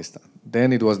 now Pakistan.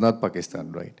 Then it was not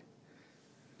Pakistan, right?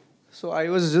 So I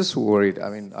was just worried. I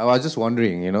mean, I was just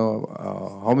wondering,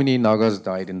 how many Nagas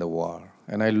died in the war?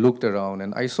 And I looked around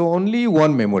and I saw only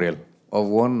one memorial of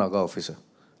one Naga officer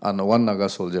and one Naga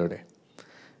soldier there.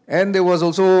 And there was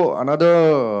also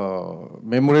another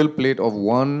memorial plate of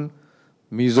one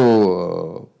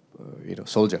Mizo,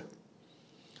 soldier.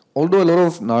 Although a lot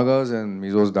of Nagas and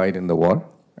Mizos died in the war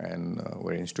and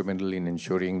were instrumental in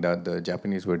ensuring that the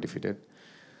Japanese were defeated,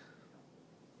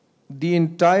 the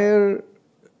entire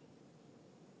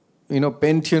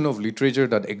pantheon of literature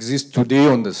that exists today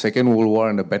on the Second World War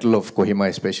and the Battle of Kohima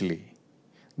especially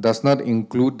does not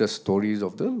include the stories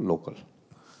of the local.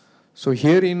 So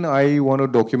herein I want to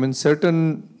document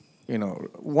certain,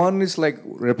 one is like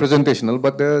representational,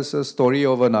 but there's a story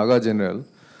of a Naga general.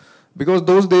 Because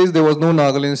those days there was no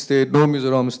Nagaland state, no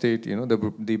Mizoram state,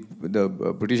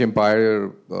 the British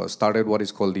Empire started what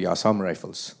is called the Assam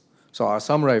Rifles. So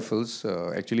Assam Rifles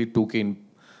actually took in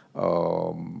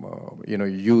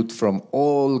youth from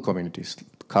all communities,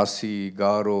 Khasi,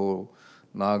 Garo,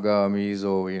 Naga,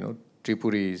 Mizo,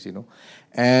 Tripuris,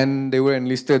 and they were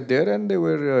enlisted there and they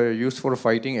were used for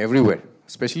fighting everywhere,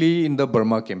 especially in the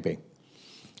Burma campaign.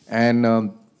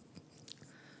 And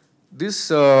this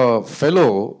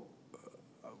fellow,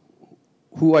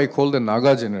 who I call the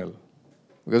Naga general,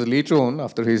 because later on,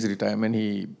 after his retirement,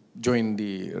 he joined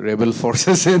the rebel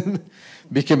forces and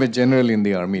became a general in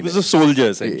the army. He was a soldier,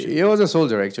 essentially. He was a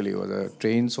soldier, actually. He was a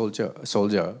trained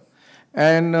soldier.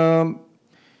 And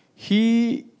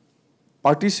he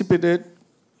participated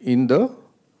in the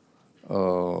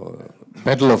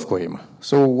Battle of Kohima.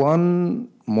 So one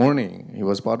morning, he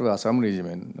was part of the Assam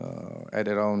regiment at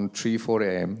around 3-4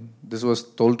 a.m. This was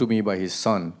told to me by his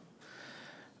son.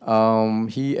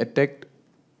 He attacked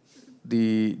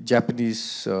the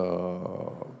Japanese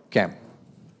camp.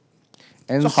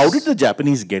 And so how did the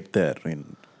Japanese get there?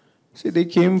 See, they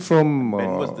came from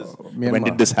When was this? Myanmar. When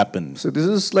did this happen? So this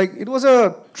is like, it was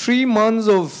a 3 months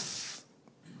of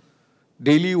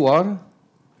daily war,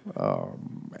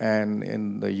 and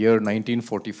in the year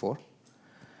 1944.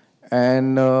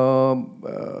 And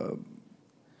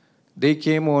they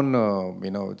came on,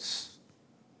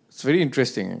 it's very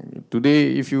interesting.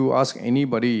 Today, if you ask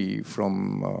anybody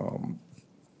from,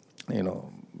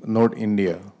 North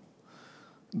India,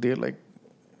 they're like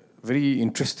very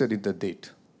interested in the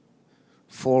date.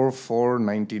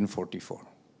 4/4/1944.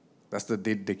 That's the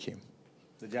date they came.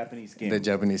 The Japanese came. The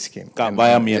Japanese came.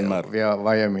 Via Myanmar. Yeah,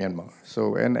 via Myanmar.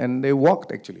 So, and they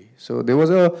walked actually. So there was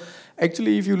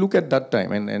actually if you look at that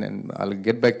time, and I'll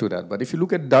get back to that, but if you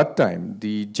look at that time,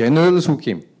 the generals who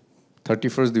came,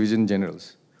 31st Division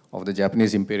generals of the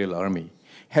Japanese Imperial Army,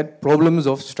 had problems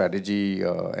of strategy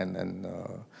and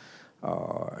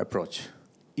approach.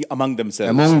 Among themselves.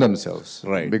 Among themselves.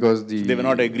 Right. Because they were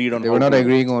not agreed on. They were not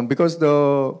agreeing on, because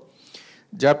the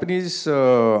Japanese,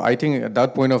 I think at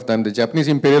that point of time, the Japanese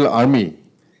Imperial Army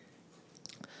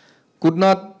could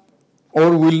not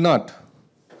or will not,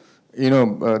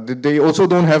 they also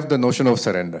don't have the notion of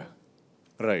surrender.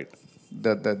 Right.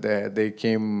 That they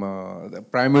came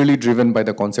primarily driven by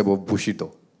the concept of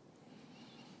Bushido.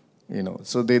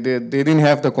 So they didn't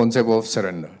have the concept of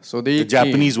surrender. So they the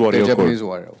Japanese warrior. The Japanese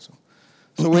warrior also.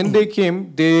 So when they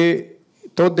came, they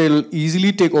thought they'll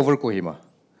easily take over Kohima.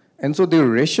 And so they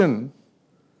ration,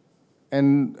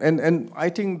 and I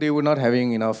think they were not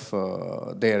having enough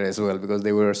there as well, because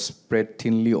they were spread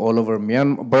thinly all over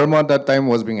Myanmar. Burma at that time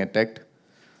was being attacked,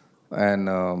 and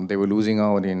they were losing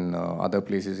out in other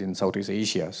places in Southeast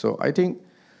Asia. So I think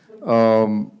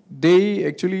they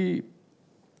actually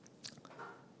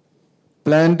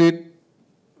planned it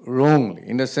wrongly,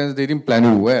 in the sense they didn't plan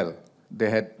it well. They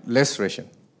had less ration,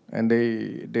 and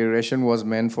their ration was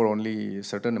meant for only a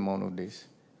certain amount of days.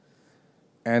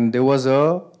 And there was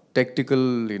a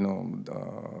tactical,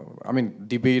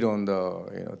 debate on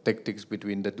the tactics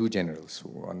between the two generals.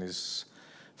 One is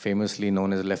famously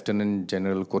known as Lieutenant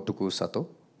General Sato,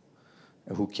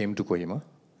 who came to Kohima,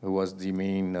 who was the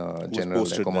main general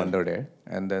commander there,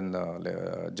 and then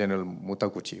General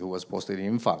Mutakuchi, who was posted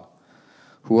in Imphal,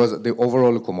 who was the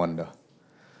overall commander.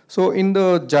 So in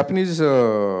the Japanese,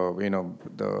 the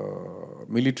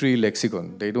military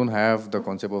lexicon, they don't have the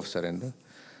concept of surrender.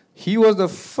 He was the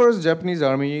first Japanese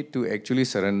army to actually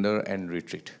surrender and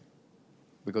retreat.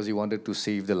 because he wanted to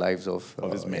save the lives of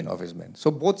his men.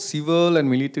 So both civil and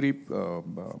military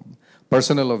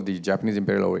personnel of the Japanese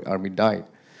Imperial Army died.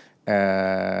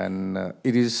 And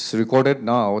it is recorded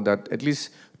now that at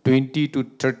least 20 to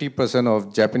 30%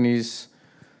 of Japanese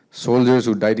soldiers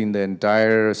who died in the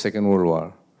entire Second World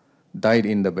War died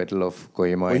in the Battle of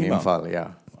Kohima in Imphal.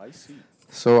 Yeah. I see.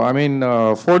 So I mean,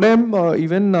 for them,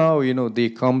 even now, you know, they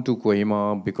come to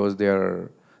Kohima because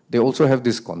they also have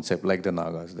this concept, like the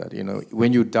Nagas, that, you know,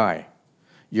 when you die,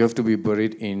 you have to be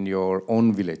buried in your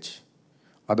own village.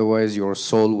 Otherwise, your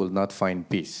soul will not find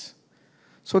peace.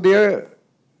 So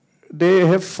they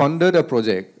have funded a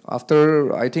project.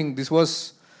 After, I think this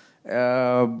was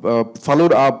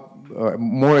followed up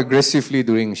more aggressively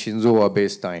during Shinzo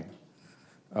Abe's time.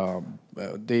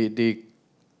 They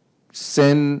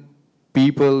send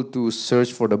people to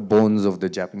search for the bones of the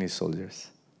Japanese soldiers.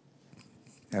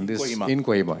 And this in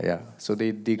Kohima, yeah. So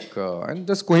they dig, and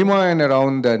just Kohima and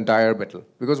around the entire battle.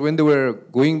 Because when they were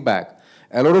going back,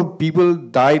 a lot of people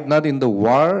died not in the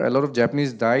war. A lot of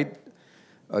Japanese died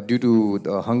due to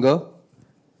the hunger.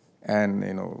 And,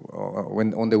 you know,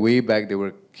 when on the way back, they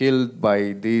were killed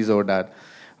by this or that,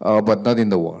 but not in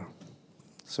the war.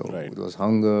 So it was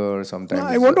hunger sometimes. No,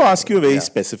 I want to ask you a very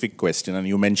specific question, and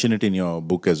you mention it in your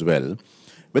book as well.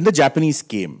 When the Japanese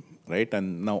came, right,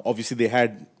 and now obviously they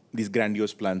had these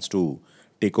grandiose plans to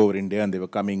take over India, and they were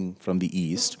coming from the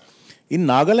east. In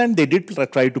Nagaland, they did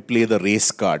try to play the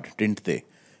race card, didn't they? I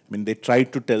mean, they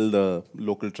tried to tell the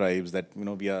local tribes that, you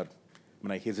know, we are,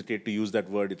 I hesitate to use that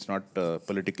word, it's not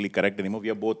politically correct anymore, we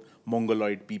are both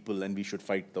Mongoloid people and we should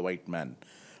fight the white man.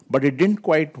 But it didn't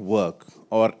quite work,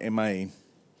 or am I...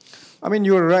 I mean,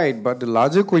 you're right, but the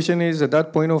larger question is, at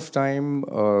that point of time,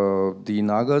 the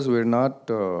Nagas were not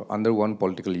under one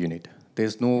political unit.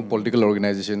 There's no political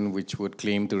organization which would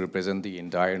claim to represent the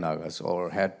entire Nagas or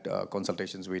had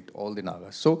consultations with all the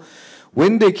Nagas. So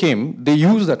when they came, they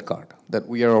used that card, that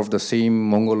we are of the same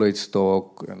Mongoloid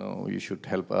stock, you know, you should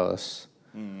help us.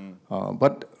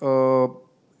 But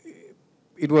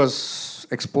it was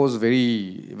exposed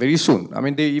very, very soon. I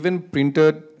mean, they even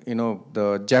printed, you know,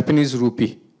 the Japanese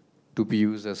rupee to be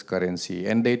used as currency.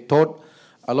 And they taught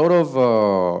a lot of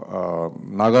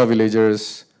Naga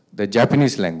villagers the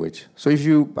Japanese language. So if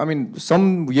you, I mean,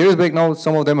 some years back now,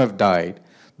 some of them have died.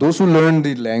 Those who learned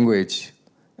the language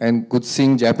and could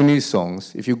sing Japanese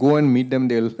songs, if you go and meet them,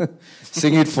 they'll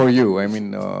sing it for you. I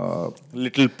mean,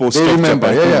 little post they of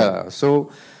remember, Japan. yeah.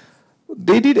 So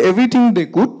they did everything they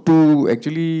could to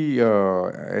actually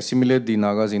assimilate the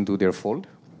Nagas into their fold,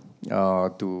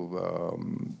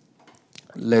 to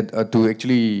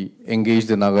actually engage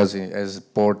the Nagas as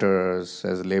porters,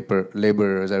 as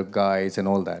laborers, as guides, and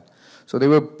all that. So they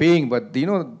were paying, but, you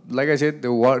know, like I said,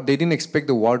 they didn't expect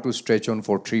the war to stretch on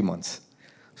for 3 months.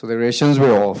 So the rations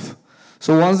were off.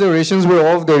 So once the rations were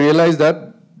off, they realized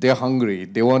that they're hungry.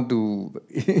 They want to,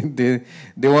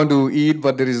 they want to eat,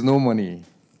 but there is no money.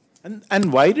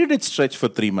 And why did it stretch for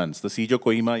 3 months? The siege of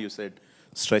Kohima, you said,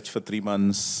 stretched for 3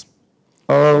 months.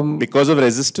 Because of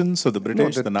resistance of the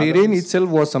British? No, the terrain itself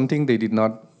was something they did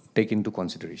not take into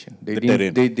consideration. They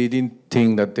didn't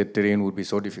think that the terrain would be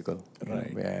so difficult.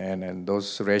 Right. And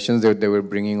those rations that they were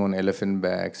bringing on elephant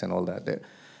backs and all that.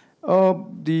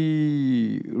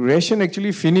 The ration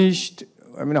actually finished,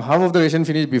 I mean, half of the ration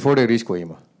finished before they reached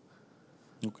Kohima.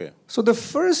 Okay. So the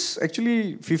first,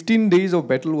 actually, 15 days of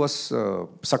battle was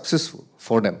successful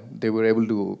for them. They were able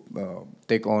to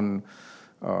take on,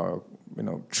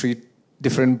 3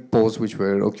 different posts which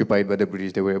were occupied by the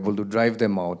British. They were able to drive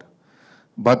them out.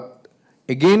 But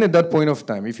again, at that point of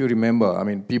time, if you remember, I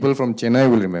mean, people from Chennai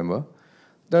will remember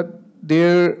that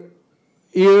their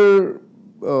air,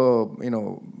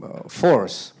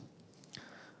 force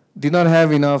did not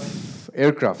have enough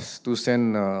aircrafts to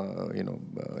send,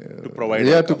 to provide.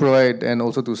 Yeah, to provide and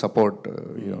also to support,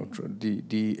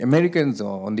 the Americans,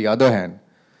 on the other hand,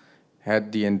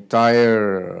 had the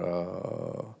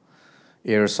entire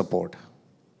air support,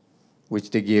 which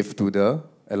they gave to the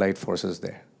Allied forces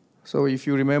there. So if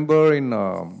you remember in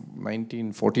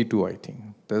 1942, I think,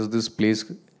 there's this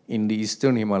place in the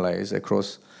eastern Himalayas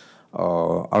across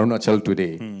Arunachal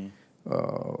today.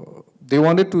 They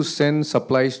wanted to send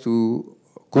supplies to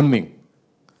Kunming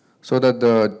so that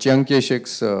the Chiang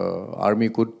Kai-shek's army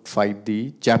could fight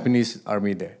the Japanese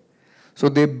army there. So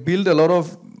they built a lot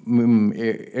of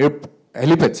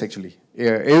helipads, actually,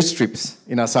 airstrips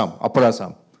in Assam, Upper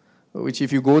Assam, which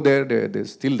if you go there, they're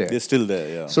still there. They're still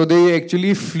there, yeah. So they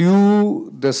actually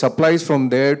flew the supplies from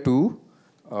there to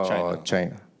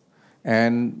China.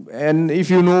 And if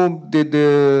you know,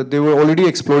 they were already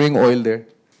exploring oil there.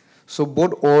 So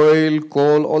both oil,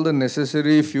 coal, all the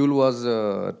necessary fuel was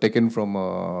taken from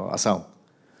Assam.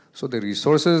 So the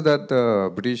resources that the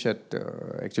British had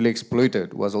actually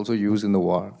exploited was also used in the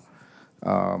war.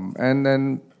 And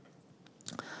then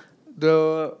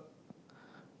the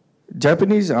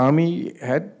Japanese army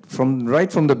had,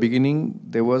 right from the beginning,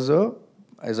 there was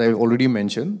as I already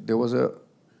mentioned, there was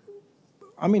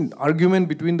argument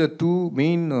between the two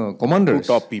main commanders.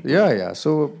 Two top people. Yeah.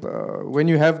 So when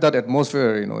you have that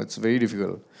atmosphere, it's very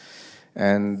difficult.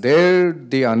 And there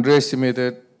they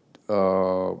underestimated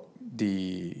the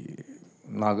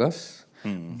Nagas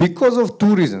because of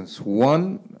two reasons.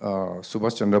 One,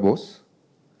 Subhash Chandra Bose.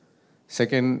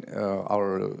 Second,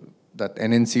 that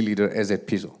NNC leader, A.Z.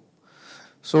 Pizzo.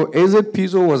 So A.Z.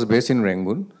 Pizzo was based in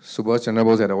Rangoon. Subhash Chandra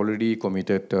Bose had already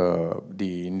committed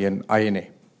the Indian INA,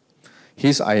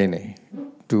 his INA,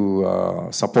 to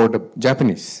support the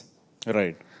Japanese.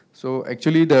 Right. So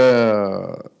actually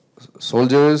the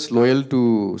soldiers loyal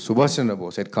to Subhash Chandra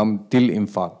Bose had come till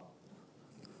Imphal.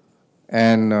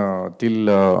 And till,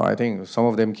 I think some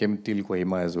of them came till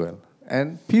Kohima as well.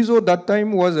 And Pizzo that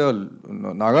time was a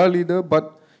Naga leader,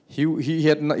 but he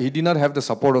did not have the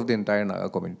support of the entire Naga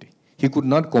community. He could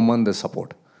not command the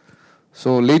support.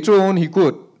 So later on he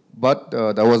could, but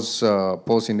that was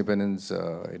post-independence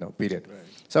period. Right.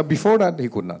 So before that he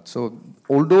could not. So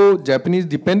although Japanese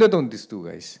depended on these two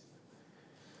guys,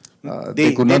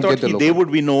 they could not get the local. They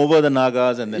would win over the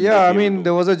Nagas and then... Yeah,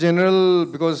 there was a general,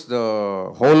 because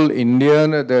the whole Indian,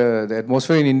 the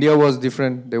atmosphere in India was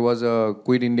different. There was a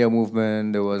Quit India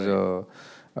movement. There was a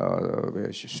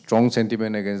strong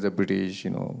sentiment against the British,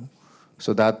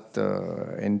 So that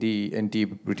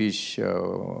anti-British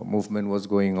movement was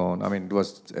going on. It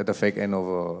was at the fake end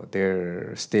of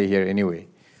their stay here anyway.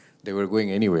 They were going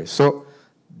anyway. So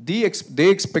they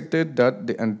expected that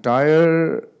the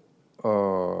entire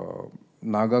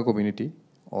Naga community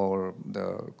or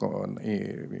the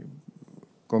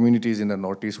communities in the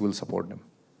Northeast will support them.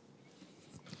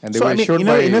 And they were assured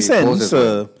by in a sense,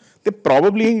 well. they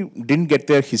probably didn't get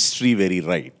their history very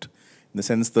right. In the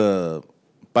sense, the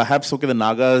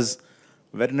Nagas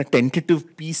were in a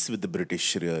tentative peace with the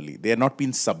British, really. They had not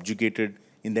been subjugated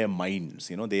in their minds.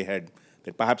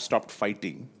 They perhaps stopped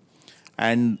fighting.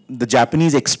 And the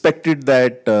Japanese expected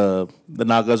that the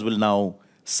Nagas will now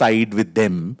side with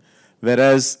them.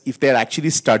 Whereas if they had actually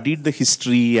studied the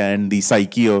history and the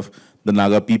psyche of the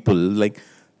Naga people, the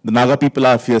Naga people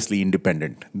are fiercely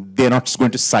independent. They're not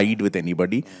going to side with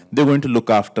anybody. They're going to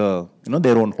look after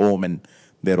their own home and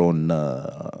their own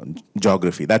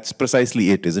geography. That's precisely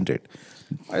it, isn't it?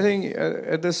 I think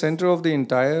at the center of the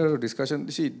entire discussion,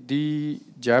 see, the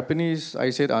Japanese, I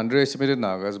said, underestimated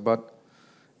Nagas, but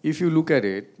if you look at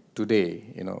it today,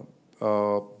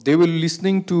 they were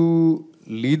listening to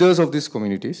leaders of these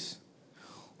communities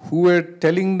who were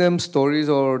telling them stories,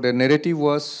 or the narrative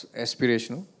was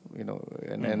aspirational,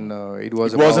 it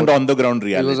wasn't on the ground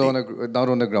reality. It was not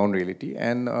on the ground reality.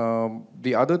 And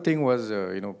the other thing was,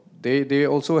 they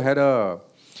also had a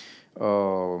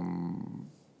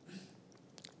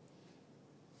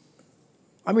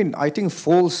I think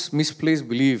false, misplaced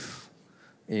belief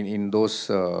in those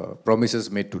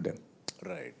promises made to them.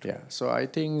 Right. Yeah. So I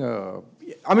think,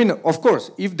 of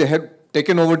course, if they had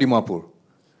taken over Dimapur,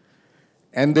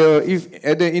 and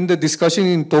in the discussion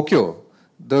in Tokyo,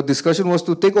 the discussion was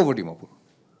to take over Dimapur,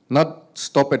 not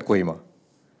stop at Kohima.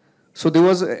 So there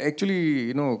was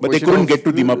actually, But they couldn't get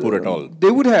to Dimapur at all.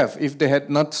 They would have if they had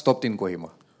not stopped in Kohima.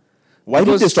 Why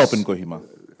did they stop in Kohima?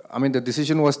 The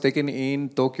decision was taken in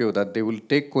Tokyo that they will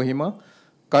take Kohima,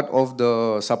 cut off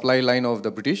the supply line of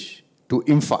the British to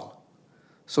Imphal.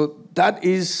 So that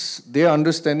is their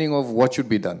understanding of what should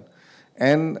be done.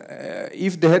 And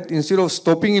if they had, instead of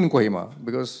stopping in Kohima,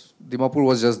 because Dimapur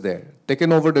was just there,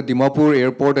 taken over the Dimapur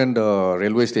airport and the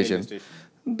railway station,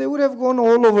 they would have gone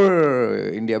all over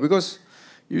India. Because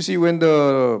you see, when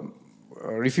the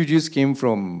refugees came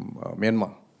from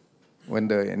Myanmar, when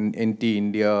the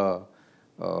anti-India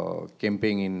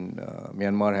campaign in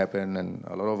Myanmar happened, and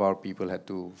a lot of our people had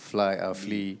to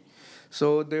flee.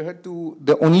 So they had to,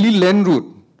 the only land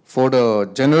route for the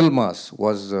general mass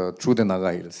was through the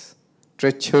Naga Hills.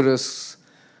 Treacherous,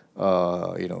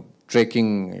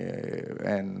 trekking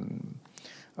and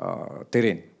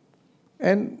terrain.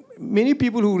 And many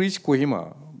people who reached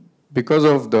Kohima, because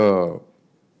of the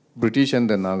British and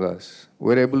the Nagas,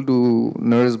 were able to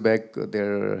nurse back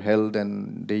their health,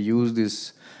 and they used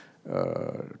this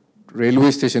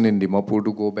railway station in Dimapur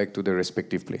to go back to their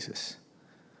respective places.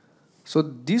 So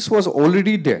this was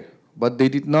already there, but they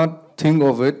did not think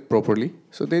of it properly.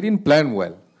 So they didn't plan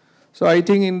well. So I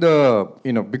think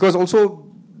because also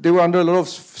they were under a lot of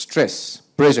stress,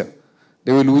 pressure.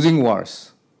 They were losing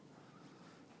wars.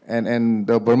 And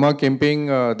the Burma camping,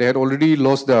 they had already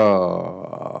lost the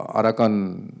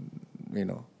Arakan,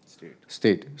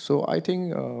 state. So I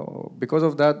think because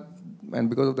of that, and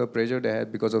because of the pressure they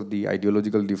had, because of the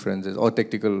ideological differences or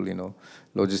tactical,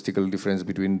 logistical difference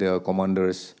between the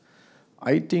commanders,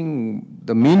 I think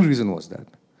the main reason was that.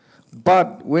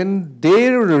 But when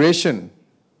their ration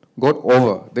got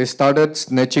over, they started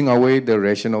snatching away the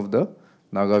ration of the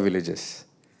Naga villages.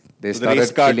 They so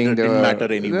started killing the didn't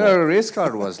matter anymore. The race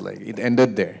card was like, it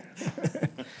ended there.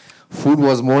 Food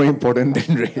was more important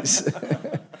than race.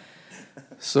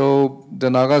 So the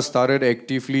Nagas started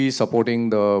actively supporting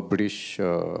the British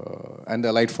and the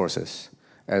Allied forces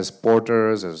as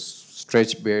porters, as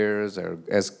stretch bearers,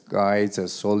 as guides,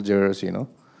 as soldiers,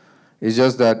 It's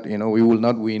just that, we will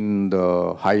not win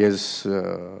the highest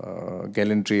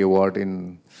gallantry award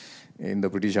in the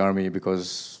British Army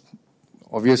because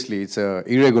obviously it's an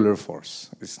irregular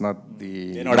force. It's not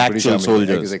the They're not British actual Army.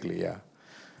 soldiers. Exactly, yeah.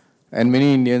 And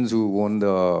many Indians who won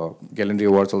the gallantry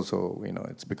awards also,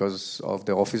 it's because of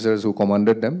the officers who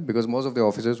commanded them, because most of the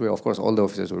officers were, of course, all the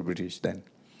officers were British then.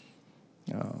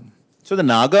 So the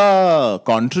Naga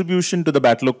contribution to the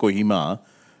Battle of Kohima,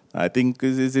 I think,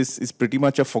 is pretty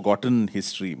much a forgotten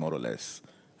history, more or less.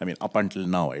 I mean, up until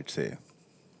now, I'd say.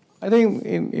 I think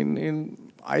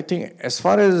I think as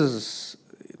far as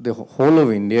the whole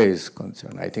of India is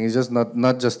concerned, I think it's just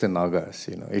not just the Nagas.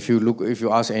 If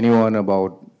you ask anyone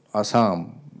about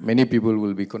Assam, many people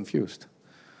will be confused.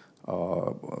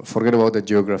 Forget about the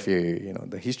geography,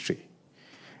 the history.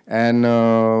 And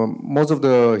most of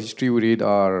the history we read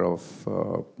are of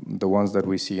the ones that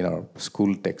we see in our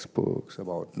school textbooks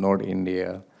about North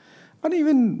India. And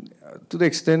even to the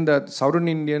extent that Southern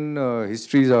Indian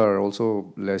histories are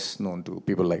also less known to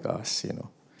people like us,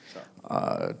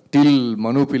 till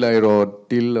Manu Pillai wrote,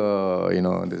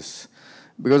 till, this.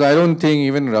 Because I don't think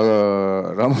even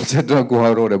Ramachandra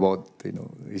Guha wrote about,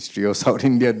 history of South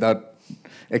India that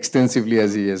extensively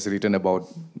as he has written about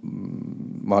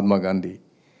Mahatma Gandhi.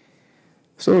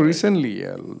 So recently,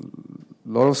 a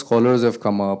lot of scholars have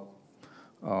come up.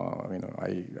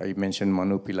 I mentioned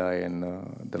Manu Pillai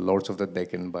and The Lords of the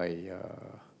Deccan by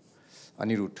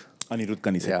Anirudh. Anirudh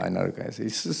Kanise. Yeah, Anirudh.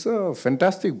 It's a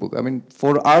fantastic book. I mean,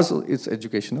 for us, it's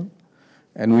educational.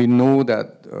 And we know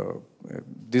that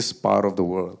this part of the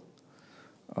world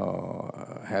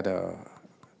had a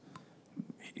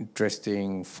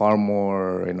interesting, far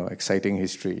more exciting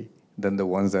history than the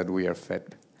ones that we are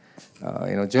fed,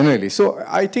 generally. So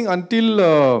I think until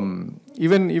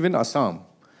even Assam,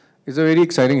 it's a very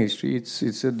exciting history.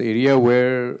 It's an area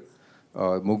where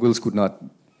Mughals could not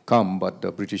come, but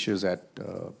the Britishers had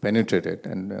penetrated,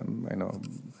 and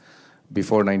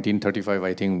before 1935,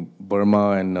 I think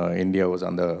Burma and India was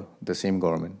under the same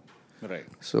government. Right.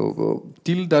 So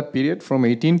till that period, from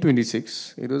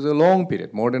 1826, it was a long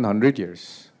period, more than 100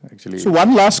 years, actually. So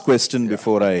one last question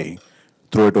before I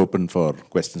throw it open for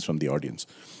questions from the audience.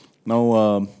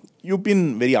 Now, you've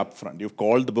been very upfront. You've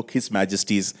called the book His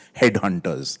Majesty's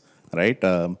Headhunters, right?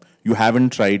 You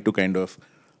haven't tried to kind of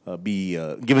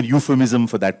give a euphemism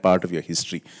for that part of your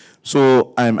history.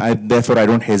 So therefore, I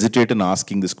don't hesitate in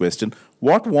asking this question.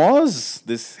 What was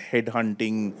this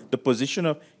headhunting, the position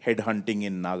of headhunting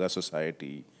in Naga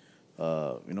society,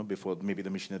 before maybe the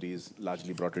missionaries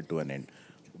largely brought it to an end?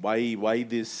 Why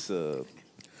this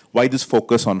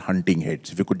focus on hunting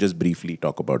heads? If you could just briefly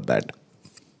talk about that.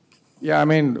 Yeah, I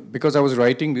mean, because I was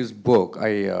writing this book,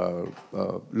 I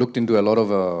looked into a lot of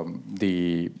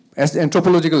the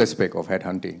anthropological aspect of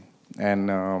headhunting.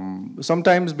 And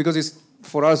sometimes, because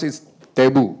for us, it's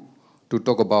taboo to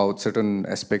talk about certain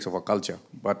aspects of our culture.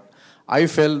 But I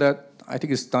felt that I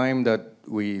think it's time that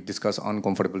we discuss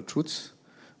uncomfortable truths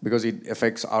because it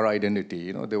affects our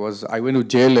identity. I went to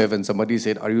jail and somebody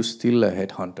said, "Are you still a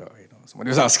headhunter?" Somebody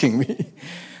was asking me.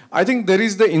 I think there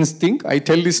is the instinct. I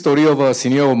tell this story of a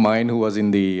senior of mine who was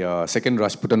in the 2nd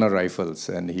Rajputana Rifles,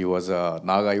 and he was a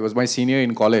Naga. He was my senior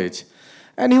in college,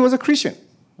 and he was a Christian.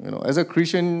 As a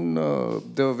Christian,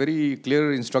 the very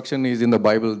clear instruction is in the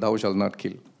Bible: "Thou shalt not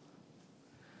kill."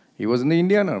 He was in the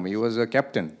Indian Army. He was a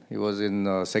captain. He was in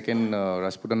 2nd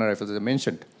Rajputana Rifles, as I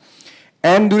mentioned.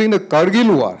 And during the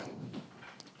Kargil War,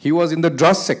 he was in the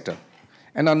Dras sector.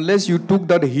 And unless you took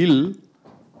that hill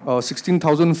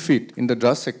 16,000 feet in the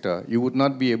Dras sector, you would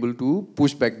not be able to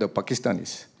push back the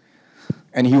Pakistanis.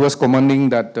 And he was commanding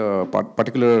that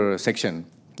particular section.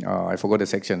 I forgot the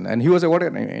section. And he was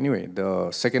awarded, anyway, the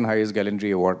 2nd highest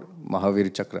gallantry award,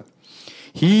 Mahavir Chakra.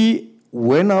 He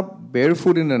went up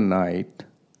barefoot in the night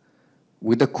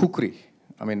with a kukri.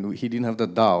 I mean, he didn't have the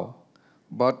dao.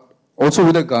 But also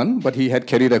with a gun, but he had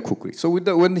carried a kukri. So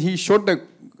when he shot the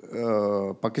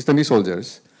Pakistani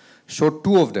soldiers, shot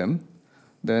 2 of them,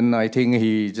 then I think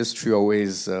he just threw away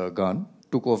his gun,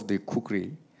 took off the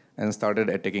kukri, and started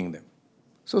attacking them.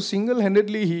 So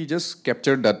single-handedly, he just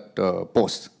captured that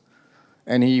post.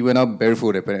 And he went up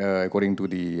barefoot, according to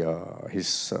his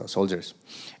soldiers.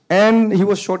 And he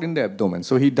was shot in the abdomen,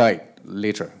 so he died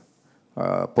later.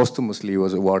 Posthumously, he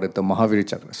was awarded the Mahavir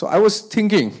Chakra. So I was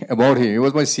thinking about him. He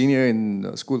was my senior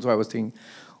in school, so I was thinking,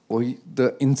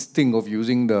 the instinct of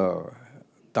using the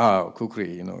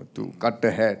kukri, to cut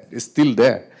the head is still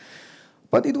there.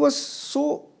 But it was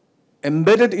so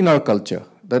embedded in our culture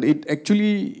that it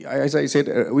actually, as I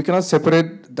said, we cannot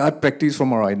separate that practice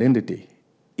from our identity.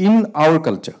 In our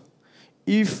culture,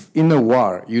 if in a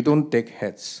war you don't take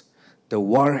heads, the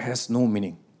war has no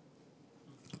meaning.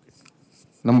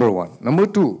 Number 1. Number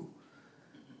 2,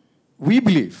 we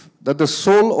believe that the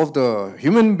soul of the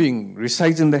human being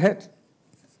resides in the head.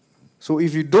 So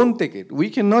if you don't take it, we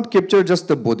cannot capture just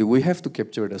the body, we have to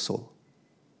capture the soul.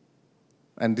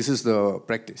 And this is the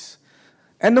practice.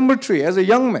 And number 3, as a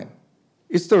young man,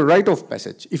 it's the rite of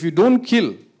passage. If you don't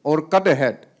kill or cut a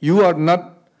head, you are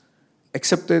not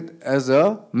accepted as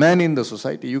a man in the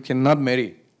society. You cannot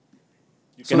marry.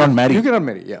 You cannot marry? You cannot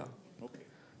marry, yeah. Okay.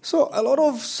 So a lot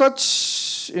of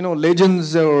such,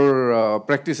 legends or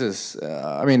practices,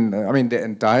 I mean, the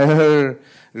entire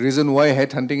reason why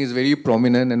headhunting is very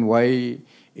prominent and why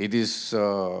it is,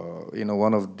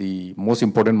 one of the most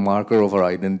important marker of our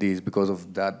identity is because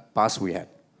of that past we had.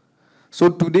 So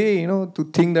today, to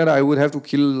think that I would have to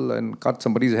kill and cut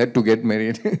somebody's head to get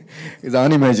married is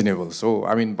unimaginable. So,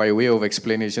 by way of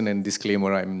explanation and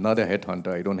disclaimer, I'm not a headhunter,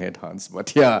 I don't headhunt.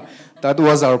 But yeah, that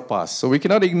was our past. So we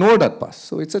cannot ignore that past.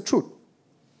 So it's a truth.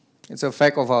 It's a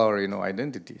fact of our,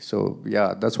 identity. So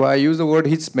yeah, that's why I use the word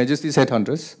His Majesty's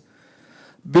Headhunters.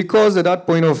 Because at that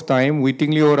point of time,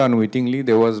 wittingly or unwittingly,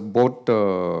 there was both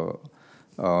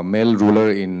male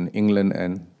ruler in England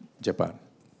and Japan.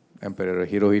 Emperor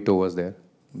Hirohito was there.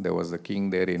 There was the king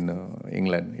there in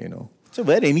England, So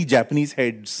were any Japanese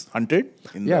heads hunted?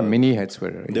 Many heads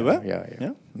were. They were?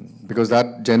 Yeah. Because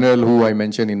that general who I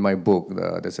mentioned in my book,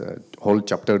 there's a whole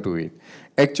chapter to it,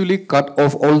 actually cut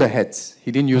off all the heads.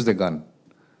 He didn't use the gun.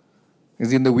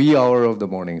 It's in the wee hour of the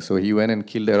morning. So he went and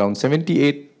killed around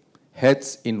 78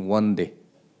 heads in one day.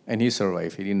 And he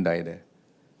survived. He didn't die there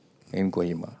in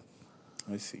Kohima.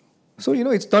 I see. So,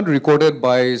 it's not recorded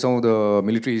by some of the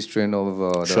military historian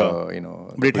of Sure. But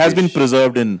it British. has been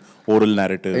preserved in oral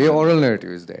narrative. Yeah, oral narrative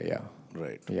is there, yeah.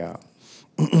 Right. Yeah.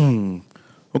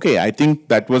 Okay, I think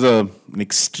that was an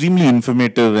extremely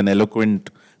informative and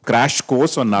eloquent crash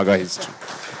course on Naga history.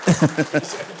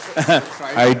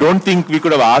 I don't think we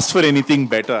could have asked for anything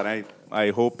better. I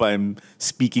hope I'm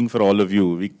speaking for all of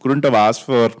you. We couldn't have asked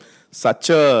for such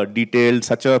a detailed,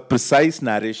 such a precise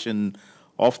narration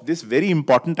of this very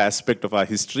important aspect of our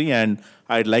history, and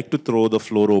I'd like to throw the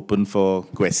floor open for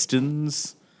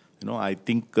questions. I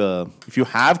think if you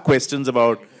have questions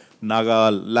about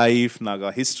Naga life,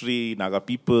 Naga history, Naga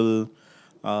people,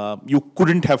 you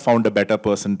couldn't have found a better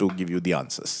person to give you the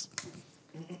answers.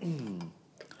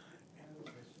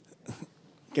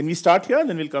 Can we start here,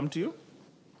 then we'll come to you?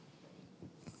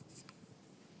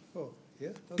 Oh, yeah?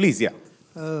 Okay. Please, yeah.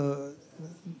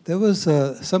 There was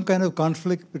some kind of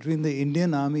conflict between the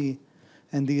Indian army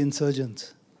and the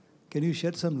insurgents. Can you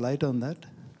shed some light on that?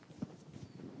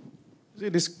 See,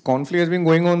 this conflict has been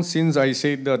going on since I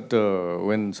said that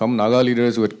when some Naga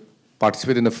leaders would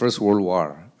participate in the First World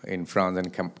War in France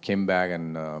and came back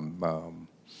and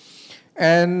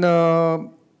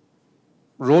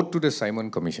wrote to the Simon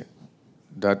Commission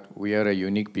that we are a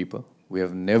unique people. We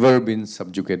have never been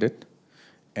subjugated,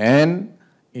 and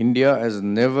India has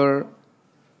never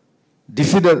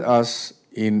defeated us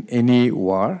in any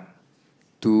war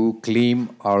to claim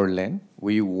our land.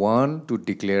 We want to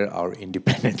declare our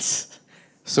independence.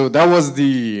 So that was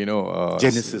the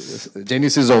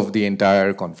genesis of the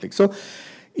entire conflict. So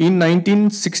in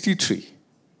 1963,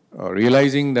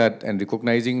 realizing that and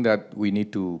recognizing that we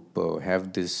need to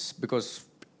have this, because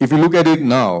if you look at it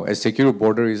now, a secure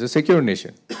border is a secure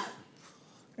nation.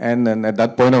 And then at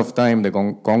that point of time, the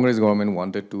Congress government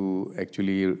wanted to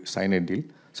actually sign a deal.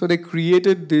 So they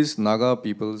created this Naga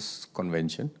People's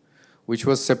Convention, which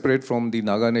was separate from the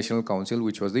Naga National Council,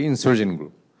 which was the insurgent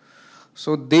group.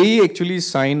 So they actually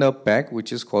signed a pact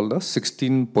which is called the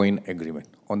 16-point agreement,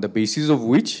 on the basis of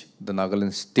which the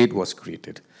Nagaland state was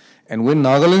created. And when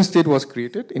Nagaland state was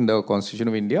created in the Constitution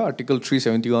of India, Article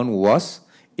 371 was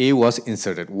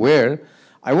inserted, where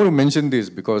I want to mention this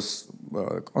because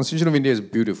Constitution of India is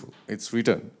beautiful. It's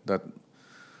written that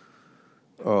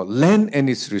land and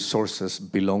its resources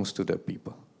belongs to the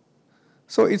people.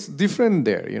 So it's different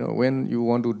there, you know, when you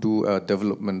want to do a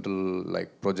developmental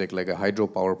project like a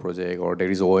hydropower project, or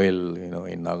there is oil, you know,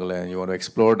 in Nagaland, you want to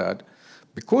explore that.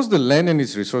 Because the land and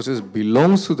its resources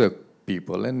belongs to the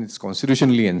people and it's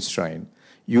constitutionally enshrined,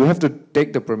 you have to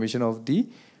take the permission of the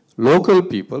local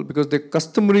people, because the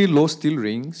customary law still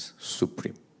reigns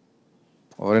supreme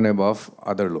over and above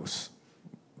other laws.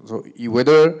 So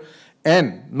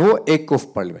and no act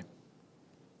of parliament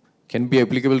can be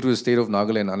applicable to the state of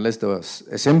Nagaland unless the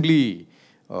assembly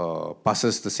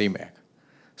passes the same act.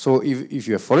 So if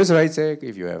you have Forest Rights Act,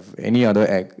 if you have any other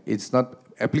act, it's not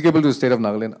applicable to the state of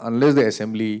Nagaland unless the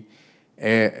assembly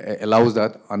allows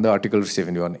that under Article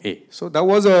 71A. So that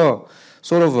was a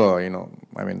sort of a, you know,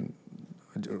 I mean,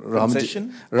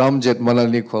 Ram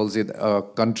Jethmalani calls it a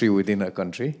country within a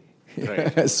country.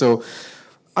 Right. So,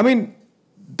 I mean,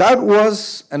 that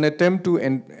was an attempt to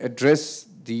address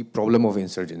the problem of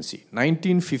insurgency.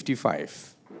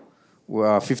 1955,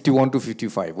 51 to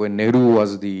 55, when Nehru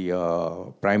was the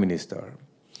prime minister.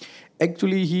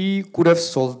 Actually, he could have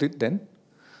solved it then,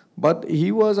 but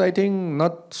he was, I think,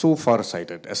 not so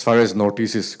far-sighted as far as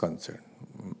Northeast is concerned.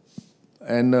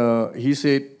 And he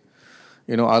said,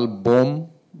 you know, I'll bomb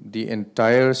the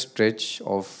entire stretch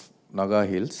of Naga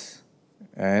Hills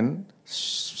and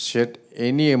shed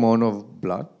any amount of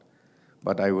blood,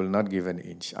 but I will not give an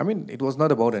inch. I mean, it was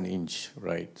not about an inch,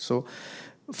 right? So,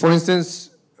 for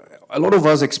instance, a lot of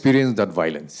us experienced that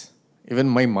violence. Even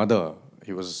my mother,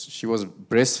 she was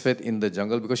breastfed in the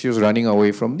jungle because she was running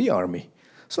away from the army.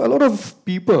 So a lot of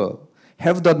people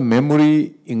have that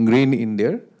memory ingrained in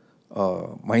their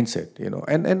mindset, you know.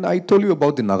 And I told you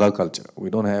about the Naga culture.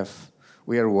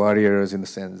 We are warriors in the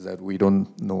sense that we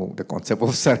don't know the concept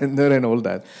of surrender and all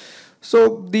that.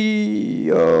 So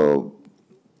the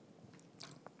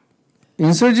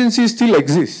insurgency still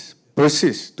exists,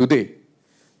 persists today,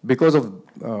 because of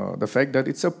the fact that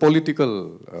it's a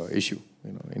political issue.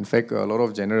 You know, in fact, a lot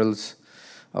of generals,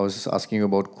 I was asking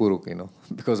about Kuruk, you know,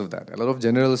 because of that. A lot of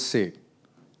generals say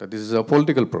that this is a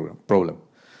political problem.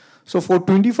 So for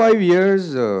 25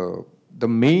 years, the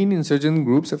main insurgent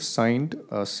groups have signed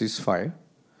a ceasefire,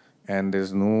 and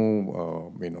there's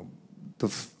no,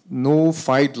 no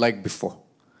fight like before.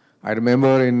 I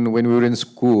remember when we were in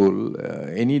school,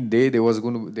 any day there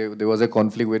was a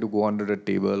conflict where to go under the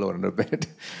table or under bed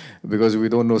because we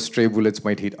don't know, stray bullets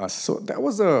might hit us. So that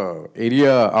was a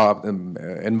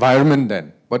environment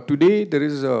then. But today there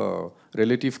is a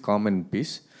relative calm and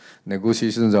peace.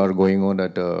 Negotiations are going on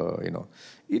at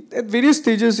at various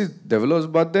stages it develops.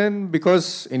 But then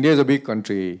because India is a big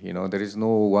country, you know, there is no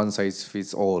one size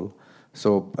fits all.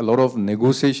 So a lot of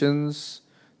negotiations,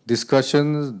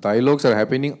 discussions, dialogues are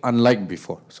happening unlike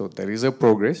before. So there is a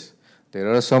progress.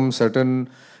 There are some certain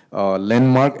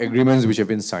landmark agreements which have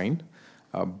been signed.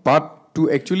 But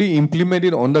to actually implement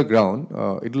it on the ground,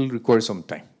 it will require some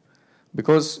time.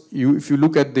 Because if you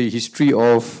look at the history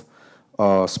of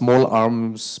small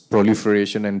arms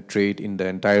proliferation and trade in the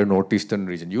entire northeastern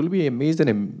region, you'll be amazed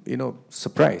and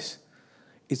surprised.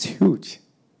 It's huge.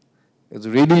 It's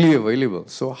readily available.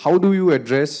 So how do you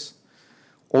address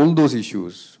all those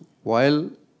issues while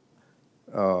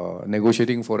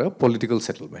negotiating for a political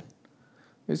settlement?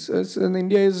 And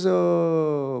India is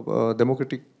a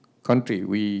democratic country.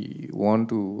 We want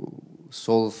to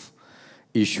solve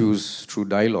issues through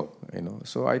dialogue. You know,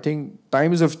 so I think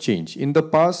times have changed. In the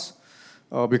past,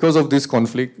 because of this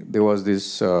conflict, there was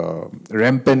this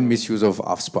rampant misuse of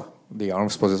AFSPA, the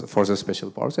Armed Forces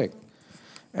Special Powers Act,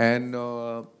 and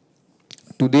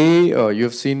today, you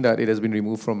have seen that it has been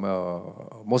removed from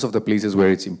most of the places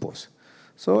where it's imposed.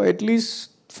 So at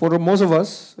least for most of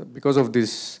us, because of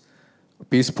this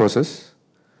peace process,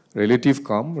 relative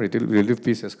calm, relative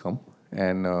peace has come,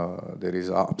 and there is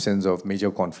absence of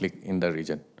major conflict in the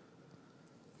region.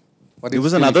 But there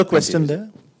was another question there.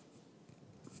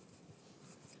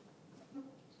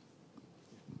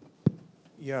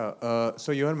 Yeah,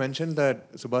 so you had mentioned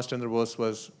that Subhash Chandra Bose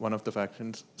was one of the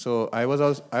factions. So I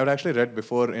had actually read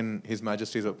before in His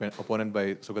Majesty's opponent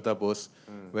by Sugata Bose,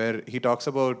 where he talks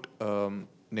about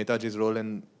Netaji's role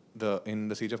in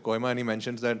the siege of Kohima, and he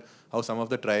mentions that how some of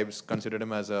the tribes considered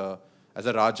him as a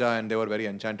Raja, and they were very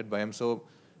enchanted by him. So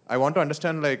I want to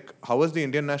understand, like, how was the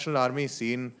Indian National Army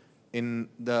seen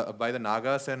by the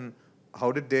Nagas, and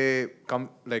how did they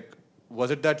come? Like, was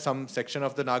it that some section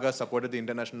of the Nagas supported the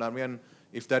Indian National Army, and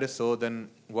if that is so, then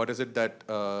what is it that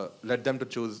led them to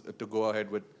choose to go ahead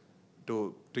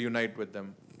to unite with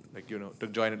them, to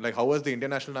join it? Like, how was the Indian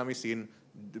National Army seen,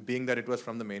 being that it was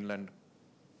from the mainland?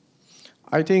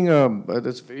 I think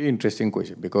that's a very interesting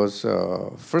question because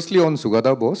firstly on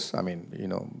Sugata Bose, I mean,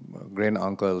 grand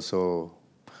uncle, so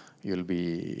you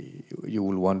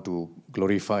will want to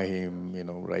glorify him,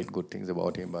 write good things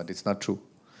about him, but it's not true.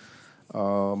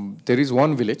 There is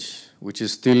one village which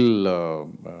is still,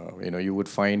 you would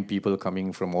find people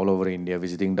coming from all over India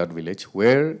visiting that village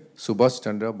where Subhash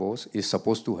Chandra Bose is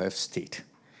supposed to have stayed.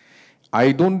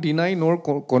 I don't deny nor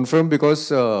confirm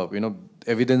because,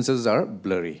 evidences are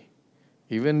blurry.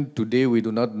 Even today, we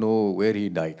do not know where he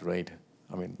died, right?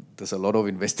 I mean, there's a lot of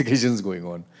investigations going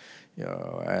on.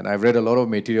 And I've read a lot of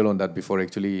material on that before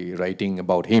actually writing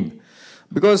about him.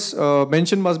 Because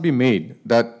mention must be made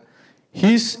that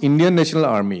his Indian National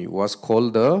Army was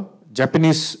called the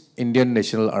Japanese Indian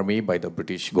National Army by the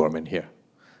British government here.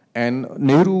 And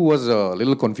Nehru was a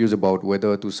little confused about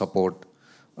whether to support,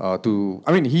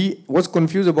 he was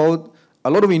confused about a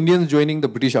lot of Indians joining the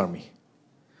British Army.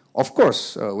 Of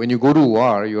course, when you go to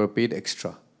war, you are paid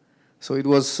extra. So it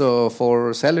was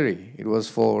for salary. It was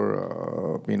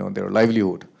for, their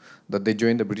livelihood that they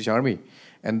joined the British Army.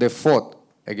 And they fought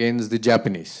against the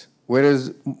Japanese.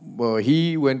 Whereas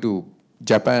he went to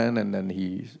Japan and then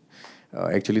he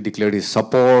actually declared his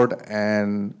support.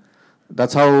 And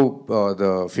that's how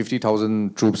the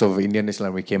 50,000 troops of Indian National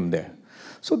Army came there.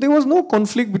 So there was no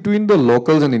conflict between the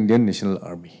locals and Indian National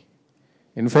Army.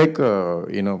 In fact,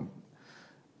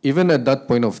 even at that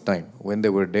point of time, when they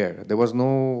were there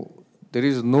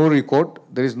is no record,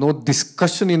 there is no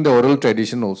discussion in the oral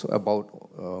tradition also about,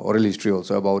 oral history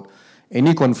also about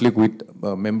any conflict with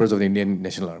members of the Indian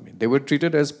National Army. They were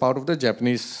treated as part of the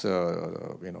Japanese,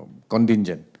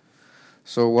 contingent.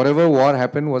 So whatever war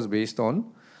happened was based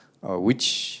on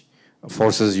which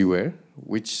forces you were,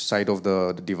 which side of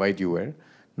the divide you were,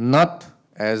 not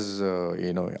as,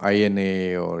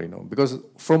 INA or, because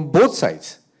from both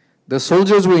sides, the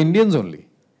soldiers were Indians only.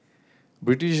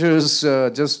 Britishers,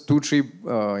 just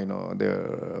 2-3,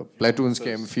 their platoons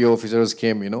came, few officers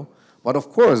came, But of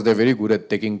course, they're very good at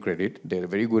taking credit. They're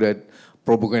very good at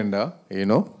propaganda,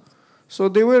 So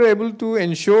they were able to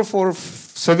ensure for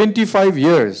 75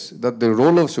 years that the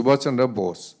role of Subhash Chandra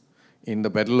Bose in the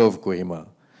Battle of Kohima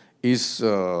is,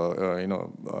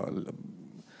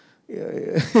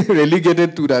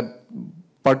 relegated to that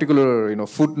particular,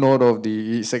 footnote of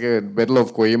the Second Battle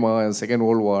of Kohima and Second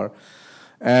World War.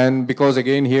 And because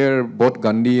again here, both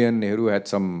Gandhi and Nehru had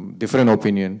some different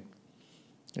opinion,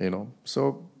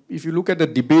 So if you look at the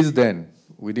debates then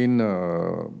within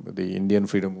the Indian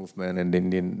freedom movement and the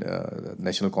Indian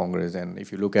National Congress, and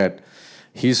if you look at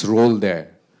his role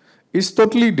there, it's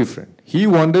totally different. He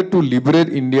wanted to liberate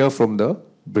India from the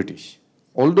British.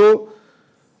 Although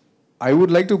I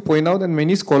would like to point out, and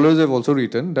many scholars have also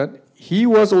written, that he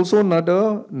was also not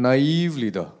a naive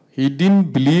leader. He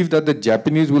didn't believe that the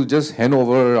Japanese will just hand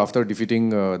over, after defeating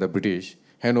the British,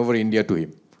 hand over India to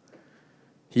him.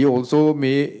 He also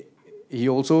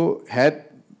had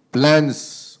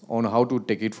plans on how to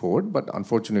take it forward, but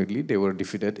unfortunately they were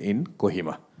defeated in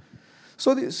Kohima.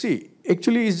 So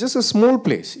actually it's just a small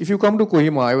place. If you come to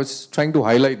Kohima, I was trying to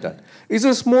highlight that. It's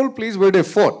a small place where they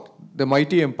fought, the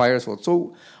mighty empires fought.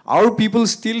 So our people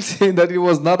still say that it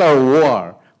was not our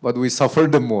war, but we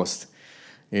suffered the most,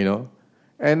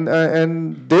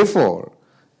 And therefore,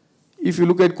 if you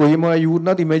look at Kohima, you would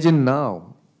not imagine now.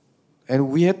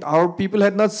 And our people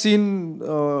had not seen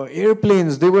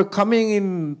airplanes. They were coming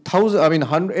in thousands,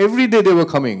 every day they were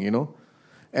coming,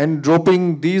 and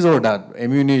dropping these or that,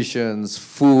 ammunitions,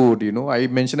 food, I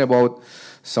mentioned about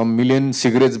some million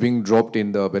cigarettes being dropped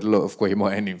in the Battle of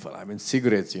Kohima and Imphal.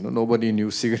 Cigarettes, nobody knew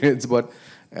cigarettes, but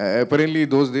apparently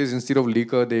those days, instead of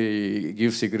liquor, they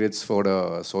give cigarettes for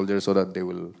the soldiers so that they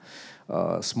will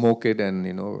smoke it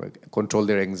and, control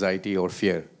their anxiety or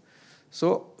fear.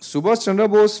 So Subhash Chandra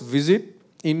Bose visit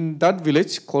in that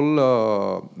village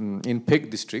called in Peg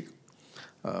district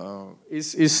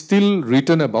is still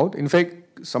written about. In fact,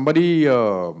 somebody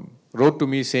wrote to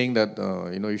me saying that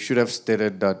you should have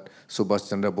stated that Subhash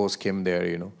Chandra Bose came there.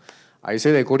 I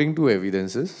said according to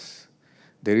evidences,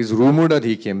 there is rumor that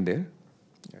he came there,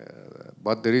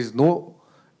 but there is no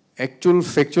actual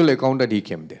factual account that he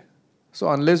came there. So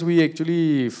unless we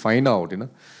actually find out,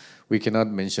 we cannot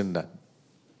mention that.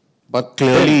 But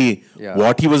clearly,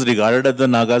 what he was regarded as the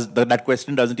Nagas, that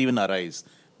question doesn't even arise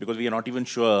because we are not even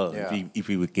sure if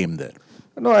he came there.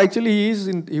 No, actually,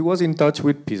 he was in touch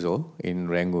with Pizzo in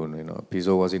Rangoon.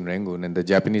 Pizzo was in Rangoon, and the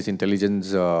Japanese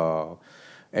intelligence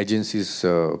agencies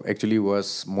actually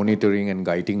was monitoring and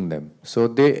guiding them. So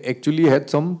they actually had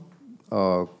some.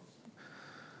 They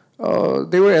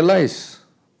were allies.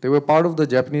 They were part of the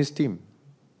Japanese team.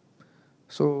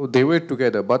 So they were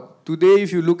together. But today,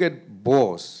 if you look at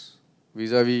Bose,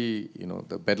 vis-a-vis,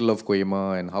 the Battle of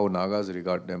Kohima and how Nagas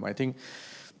regard them. I think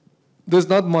there's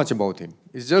not much about him.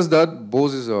 It's just that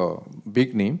Bose is a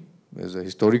big name, is a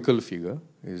historical figure,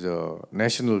 is a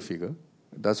national figure.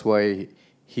 That's why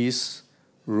his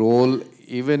role,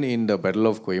 even in the Battle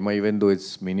of Kohima, even though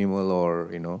it's minimal or,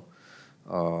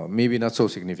 maybe not so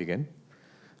significant,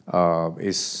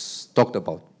 is talked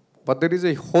about. But there is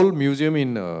a whole museum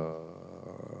in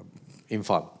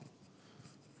Imphal,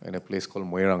 in a place called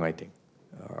Moirang, I think,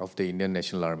 of the Indian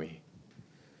National Army.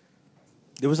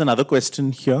 There was another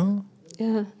question here.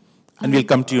 Yeah. And we'll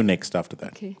come to you next after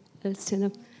that. Okay, I'll stand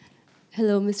up.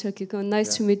 Hello, Mr. Kikon.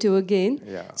 Nice to meet you again.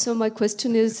 Yeah. So my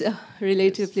question is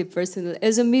relatively personal.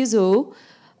 As a Mizo,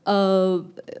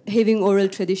 having oral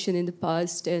tradition in the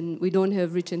past, and we don't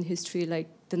have written history like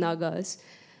the Nagas,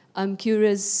 I'm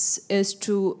curious as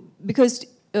to, because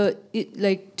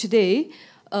like today,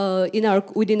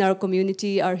 within our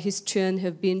community, our historians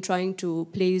have been trying to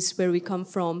place where we come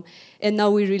from, and now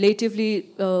we relatively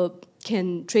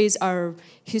can trace our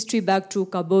history back to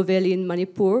Kabo Valley in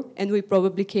Manipur, and we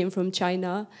probably came from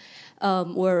China,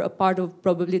 or a part of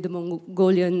probably the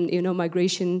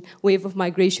Mongolian, wave of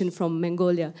migration from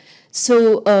Mongolia.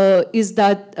 So is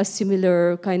that a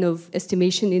similar kind of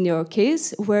estimation in your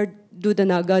case? Where do the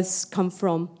Nagas come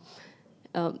from?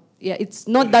 Yeah, it's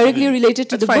not directly related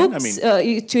to the books,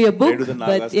 to your book,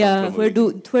 but yeah, where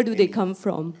do they come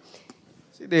from?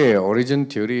 See, the origin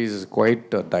theory is quite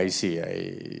dicey.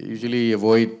 I usually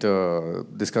avoid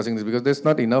discussing this because there's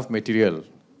not enough material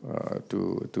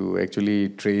to actually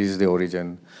trace the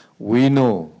origin. We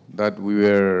know that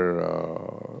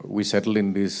we settled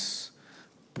in this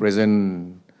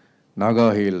present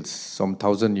Naga hills some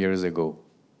 1,000 years ago.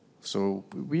 So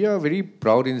we are very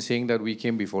proud in saying that we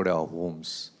came before the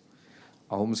Ahoms.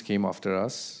 Ahoms came after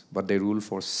us, but they ruled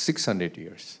for 600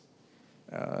 years.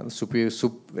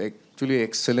 Actually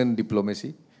excellent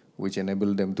diplomacy, which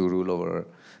enabled them to rule over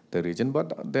the region.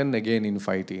 But then again, in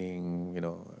fighting,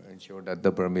 ensured that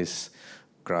the Burmese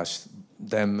crushed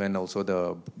them, and also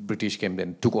the British came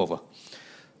then took over.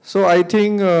 So I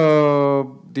think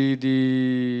the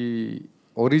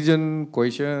origin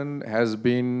question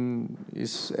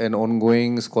is an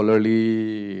ongoing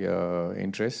scholarly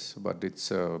interest, but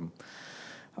it's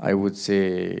I would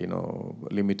say,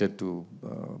 limited to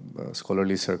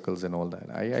scholarly circles and all that.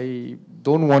 I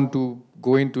don't want to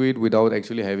go into it without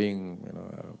actually having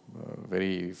a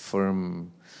very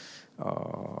firm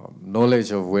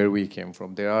knowledge of where we came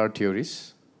from. There are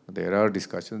theories, there are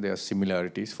discussions, there are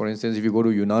similarities. For instance, if you go to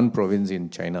Yunnan province in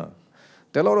China,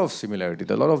 there are a lot of similarities,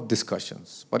 there are a lot of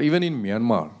discussions. But even in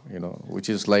Myanmar, which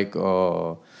is like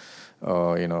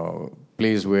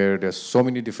place where there's so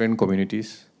many different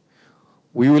communities,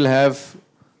 we will have,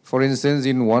 for instance,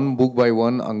 in one book by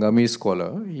one Angami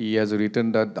scholar, he has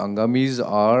written that Angamis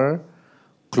are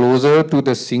closer to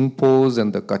the Singpos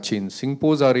and the Kachins.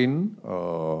 Singpos are in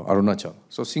Arunachal.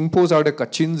 So Singpos are the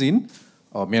Kachins in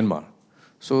Myanmar.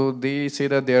 So they say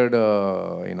that they are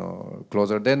the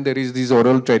closer. Then there is this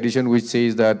oral tradition which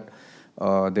says that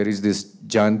there is this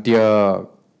Jantia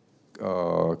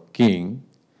king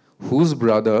whose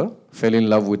brother fell in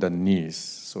love with a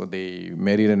niece. So they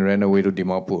married and ran away to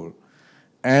Dimapur.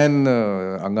 And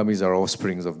Angamis are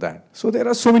offsprings of that. So there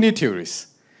are so many theories.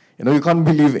 You can't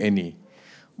believe any.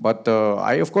 But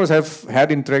I, of course, have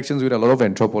had interactions with a lot of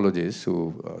anthropologists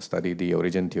who study the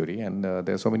origin theory. And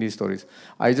there are so many stories.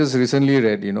 I just recently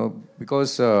read,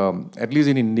 because at least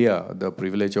in India, the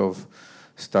privilege of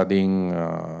studying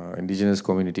indigenous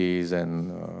communities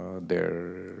and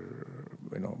their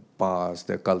past,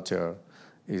 their culture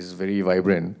is very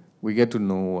vibrant. We get to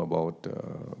know about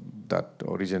that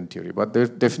origin theory. But there's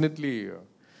definitely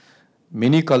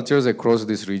many cultures across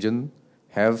this region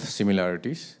have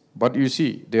similarities. But you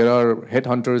see, there are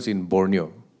headhunters in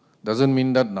Borneo. Doesn't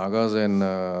mean that Nagas and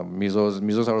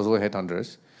Mizos are also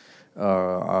headhunters,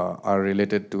 are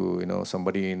related to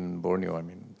somebody in Borneo. I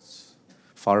mean, it's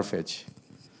far-fetched.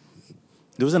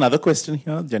 There was another question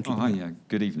here, gentlemen. Oh, hi, yeah.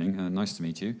 Good evening. Nice to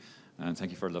meet you. And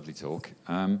thank you for a lovely talk.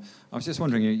 I was just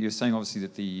wondering, you're saying obviously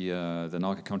that the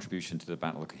Naga contribution to the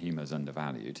Battle of Kohima is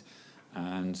undervalued.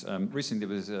 And recently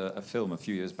there was a film a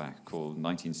few years back called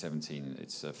 1917.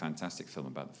 It's a fantastic film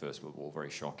about the First World War, very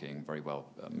shocking, very well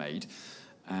made.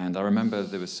 And I remember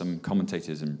there was some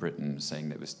commentators in Britain saying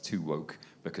that it was too woke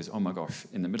because, oh my gosh,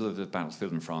 in the middle of the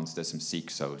battlefield in France, there's some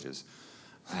Sikh soldiers.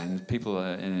 And people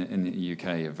in the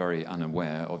UK are very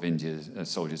unaware of India's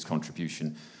soldiers'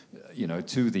 contribution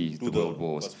to the World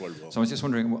Wars. So I was just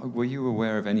wondering, were you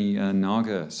aware of any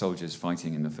Naga soldiers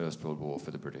fighting in the First World War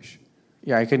for the British?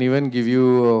 Yeah, I can even give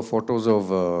you photos of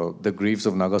the graves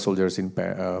of Naga soldiers in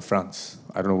France.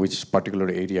 I don't know which particular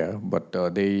area, but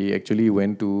they actually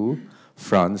went to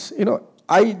France. You know,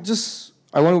 I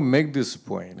want to make this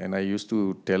point, and I used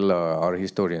to tell our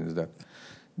historians that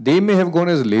they may have gone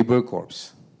as labor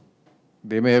corps.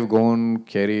 They may have gone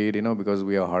carried, you know, because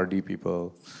we are hardy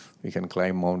people. We can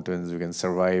climb mountains. We can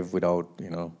survive without, you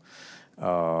know.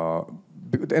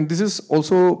 And this is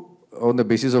also on the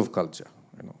basis of culture.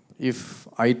 You know, if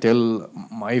I tell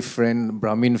my friend,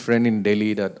 Brahmin friend in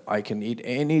Delhi, that I can eat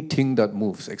anything that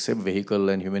moves except vehicle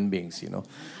and human beings, you know,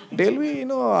 they'll be, you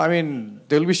know, I mean,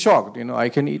 they'll be shocked. You know, I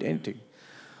can eat anything.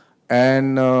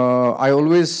 And I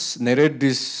always narrate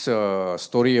this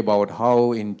story about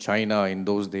how in China in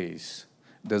those days,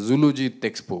 the zoology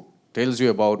textbook tells you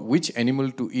about which animal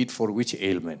to eat for which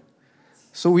ailment.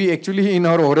 So we actually, in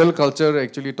our oral culture,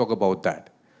 actually talk about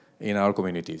that in our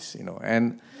communities, you know.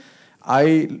 And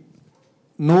I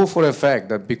know for a fact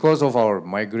that because of our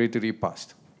migratory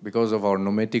past, because of our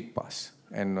nomadic past,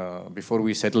 and before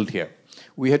we settled here,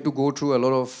 we had to go through a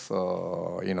lot of,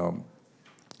 you know,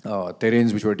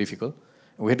 terrains which were difficult.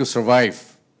 We had to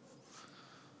survive,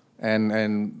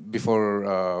 and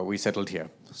before we settled here.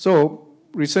 So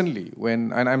recently,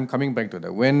 and I'm coming back to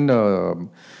that, when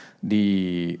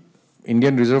the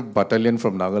Indian Reserve Battalion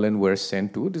from Nagaland were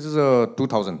sent to, this is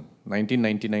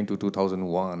 1999 to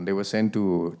 2001, they were sent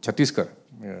to Chhattisgarh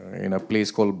in a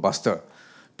place called Bastar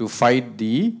to fight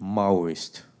the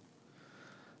Maoists.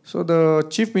 So the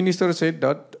chief minister said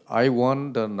that I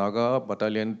want the Naga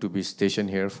battalion to be stationed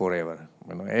here forever.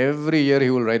 You know, every year he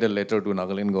will write a letter to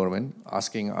Nagaland government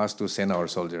asking us to send our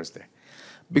soldiers there.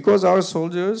 Because our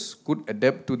soldiers could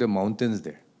adapt to the mountains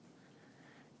there.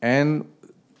 And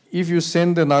if you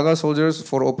send the Naga soldiers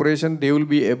for operation, they will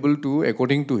be able to,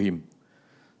 according to him,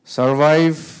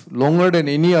 survive longer than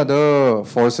any other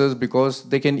forces because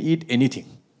they can eat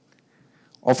anything.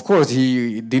 Of course,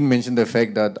 he didn't mention the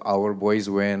fact that our boys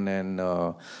went and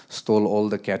stole all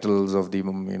the cattle of the,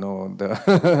 you know,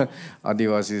 the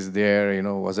Adivasis there, you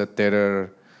know, was a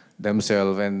terror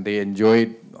themselves, and they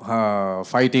enjoyed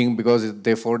fighting because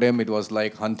for them it was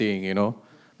like hunting, you know,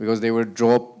 because they were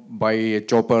dropped by a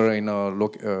chopper in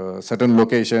a certain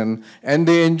location, and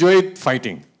they enjoyed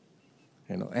fighting,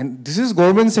 you know. And this is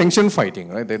government-sanctioned fighting,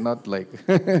 right? They're not like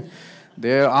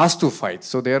they are asked to fight,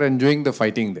 so they are enjoying the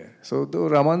fighting there. So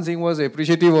Raman Singh was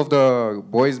appreciative of the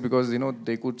boys because, you know,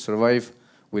 they could survive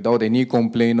without any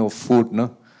complaint of food,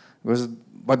 no?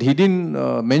 But he didn't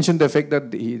mention the fact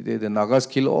that the Nagas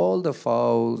kill all the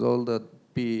fowls, all the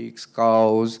pigs,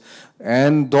 cows,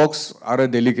 and dogs are a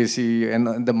delicacy,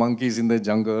 and the monkeys in the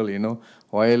jungle, you know.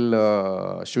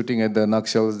 While shooting at the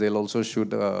Nakshals, they'll also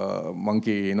shoot a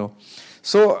monkey, you know.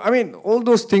 So, I mean, all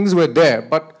those things were there,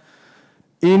 but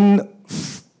in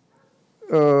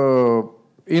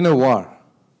a war,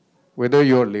 whether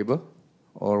you're labor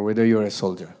or whether you're a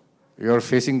soldier, you're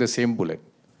facing the same bullet.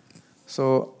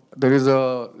 So there is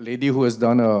a lady who has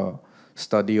done a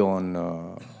study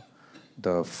on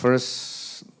the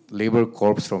first labor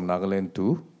corps from Nagaland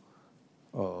to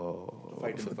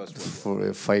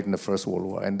fight in the First World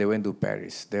War, and they went to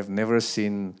Paris. They've never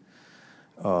seen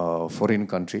a foreign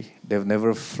country. They've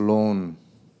never flown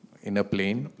in a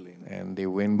plane, and they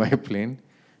went by plane.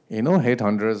 You know,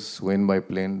 Headhunters went by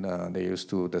plane. They used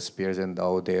to, the spears, and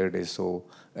out there they saw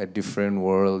a different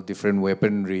world, different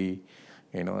weaponry,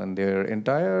 you know, and their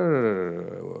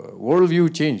entire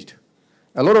worldview changed.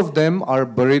 A lot of them are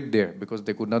buried there because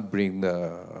they could not bring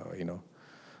the, you know,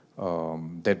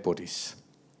 dead bodies.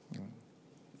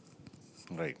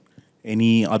 Right.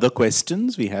 Any other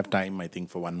questions? We have time, I think,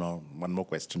 for one more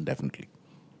question, definitely.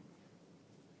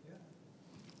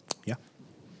 Yeah.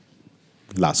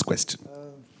 Last question.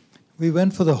 We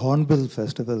went for the Hornbill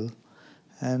Festival,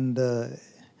 and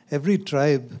every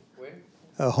tribe...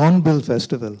 Hornbill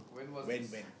Festival.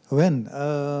 When?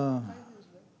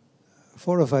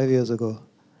 4 or 5 years ago.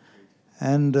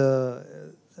 And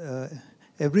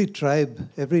every tribe,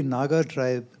 every Naga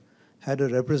tribe had a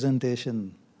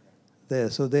representation there.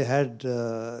 So they had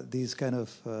these kind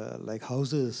of like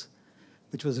houses,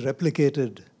 which was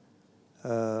replicated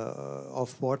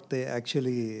of what they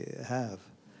actually have.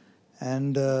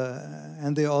 And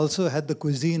they also had the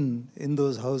cuisine in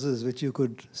those houses, which you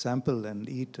could sample and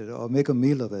eat or make a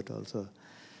meal of it also.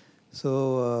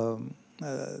 So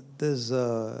there's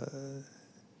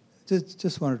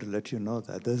just wanted to let you know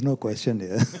that there's no question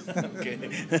here. Okay.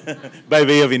 By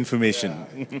way of information.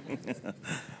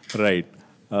 Right.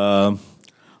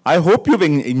 I hope you've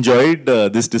enjoyed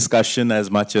this discussion as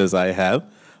much as I have.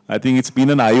 I think it's been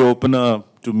an eye-opener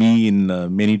to me in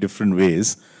many different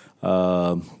ways.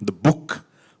 The book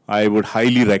I would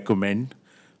highly recommend.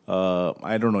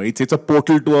 I don't know, it's a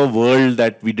portal to a world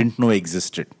that we didn't know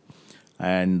existed.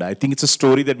 And I think it's a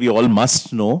story that we all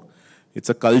must know. It's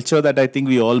a culture that I think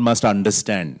we all must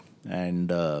understand.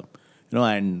 And,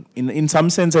 and in some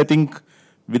sense, I think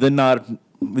within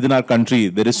our country,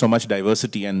 there is so much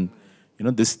diversity. And,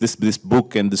 this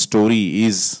book and this story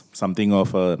is something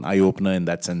of an eye-opener in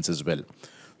that sense as well.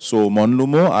 So,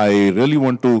 Mmhonlümo, I really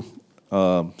want to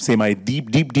say my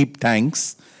deep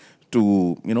thanks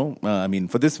to,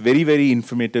 for this very, very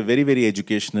informative, very, very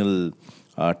educational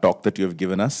talk that you have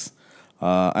given us.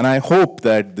 And I hope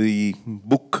that the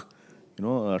book,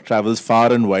 travels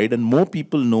far and wide and more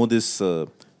people know this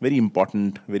very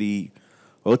important, very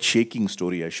earth-shaking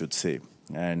story, I should say,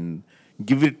 and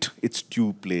give it its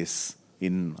due place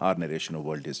in our narration of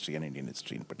world history and Indian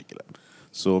history in particular.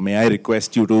 So may I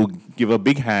request you to give a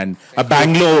big hand, a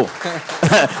Bangalore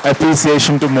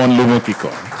appreciation to Mmhonlümo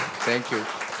Kikon. Thank you.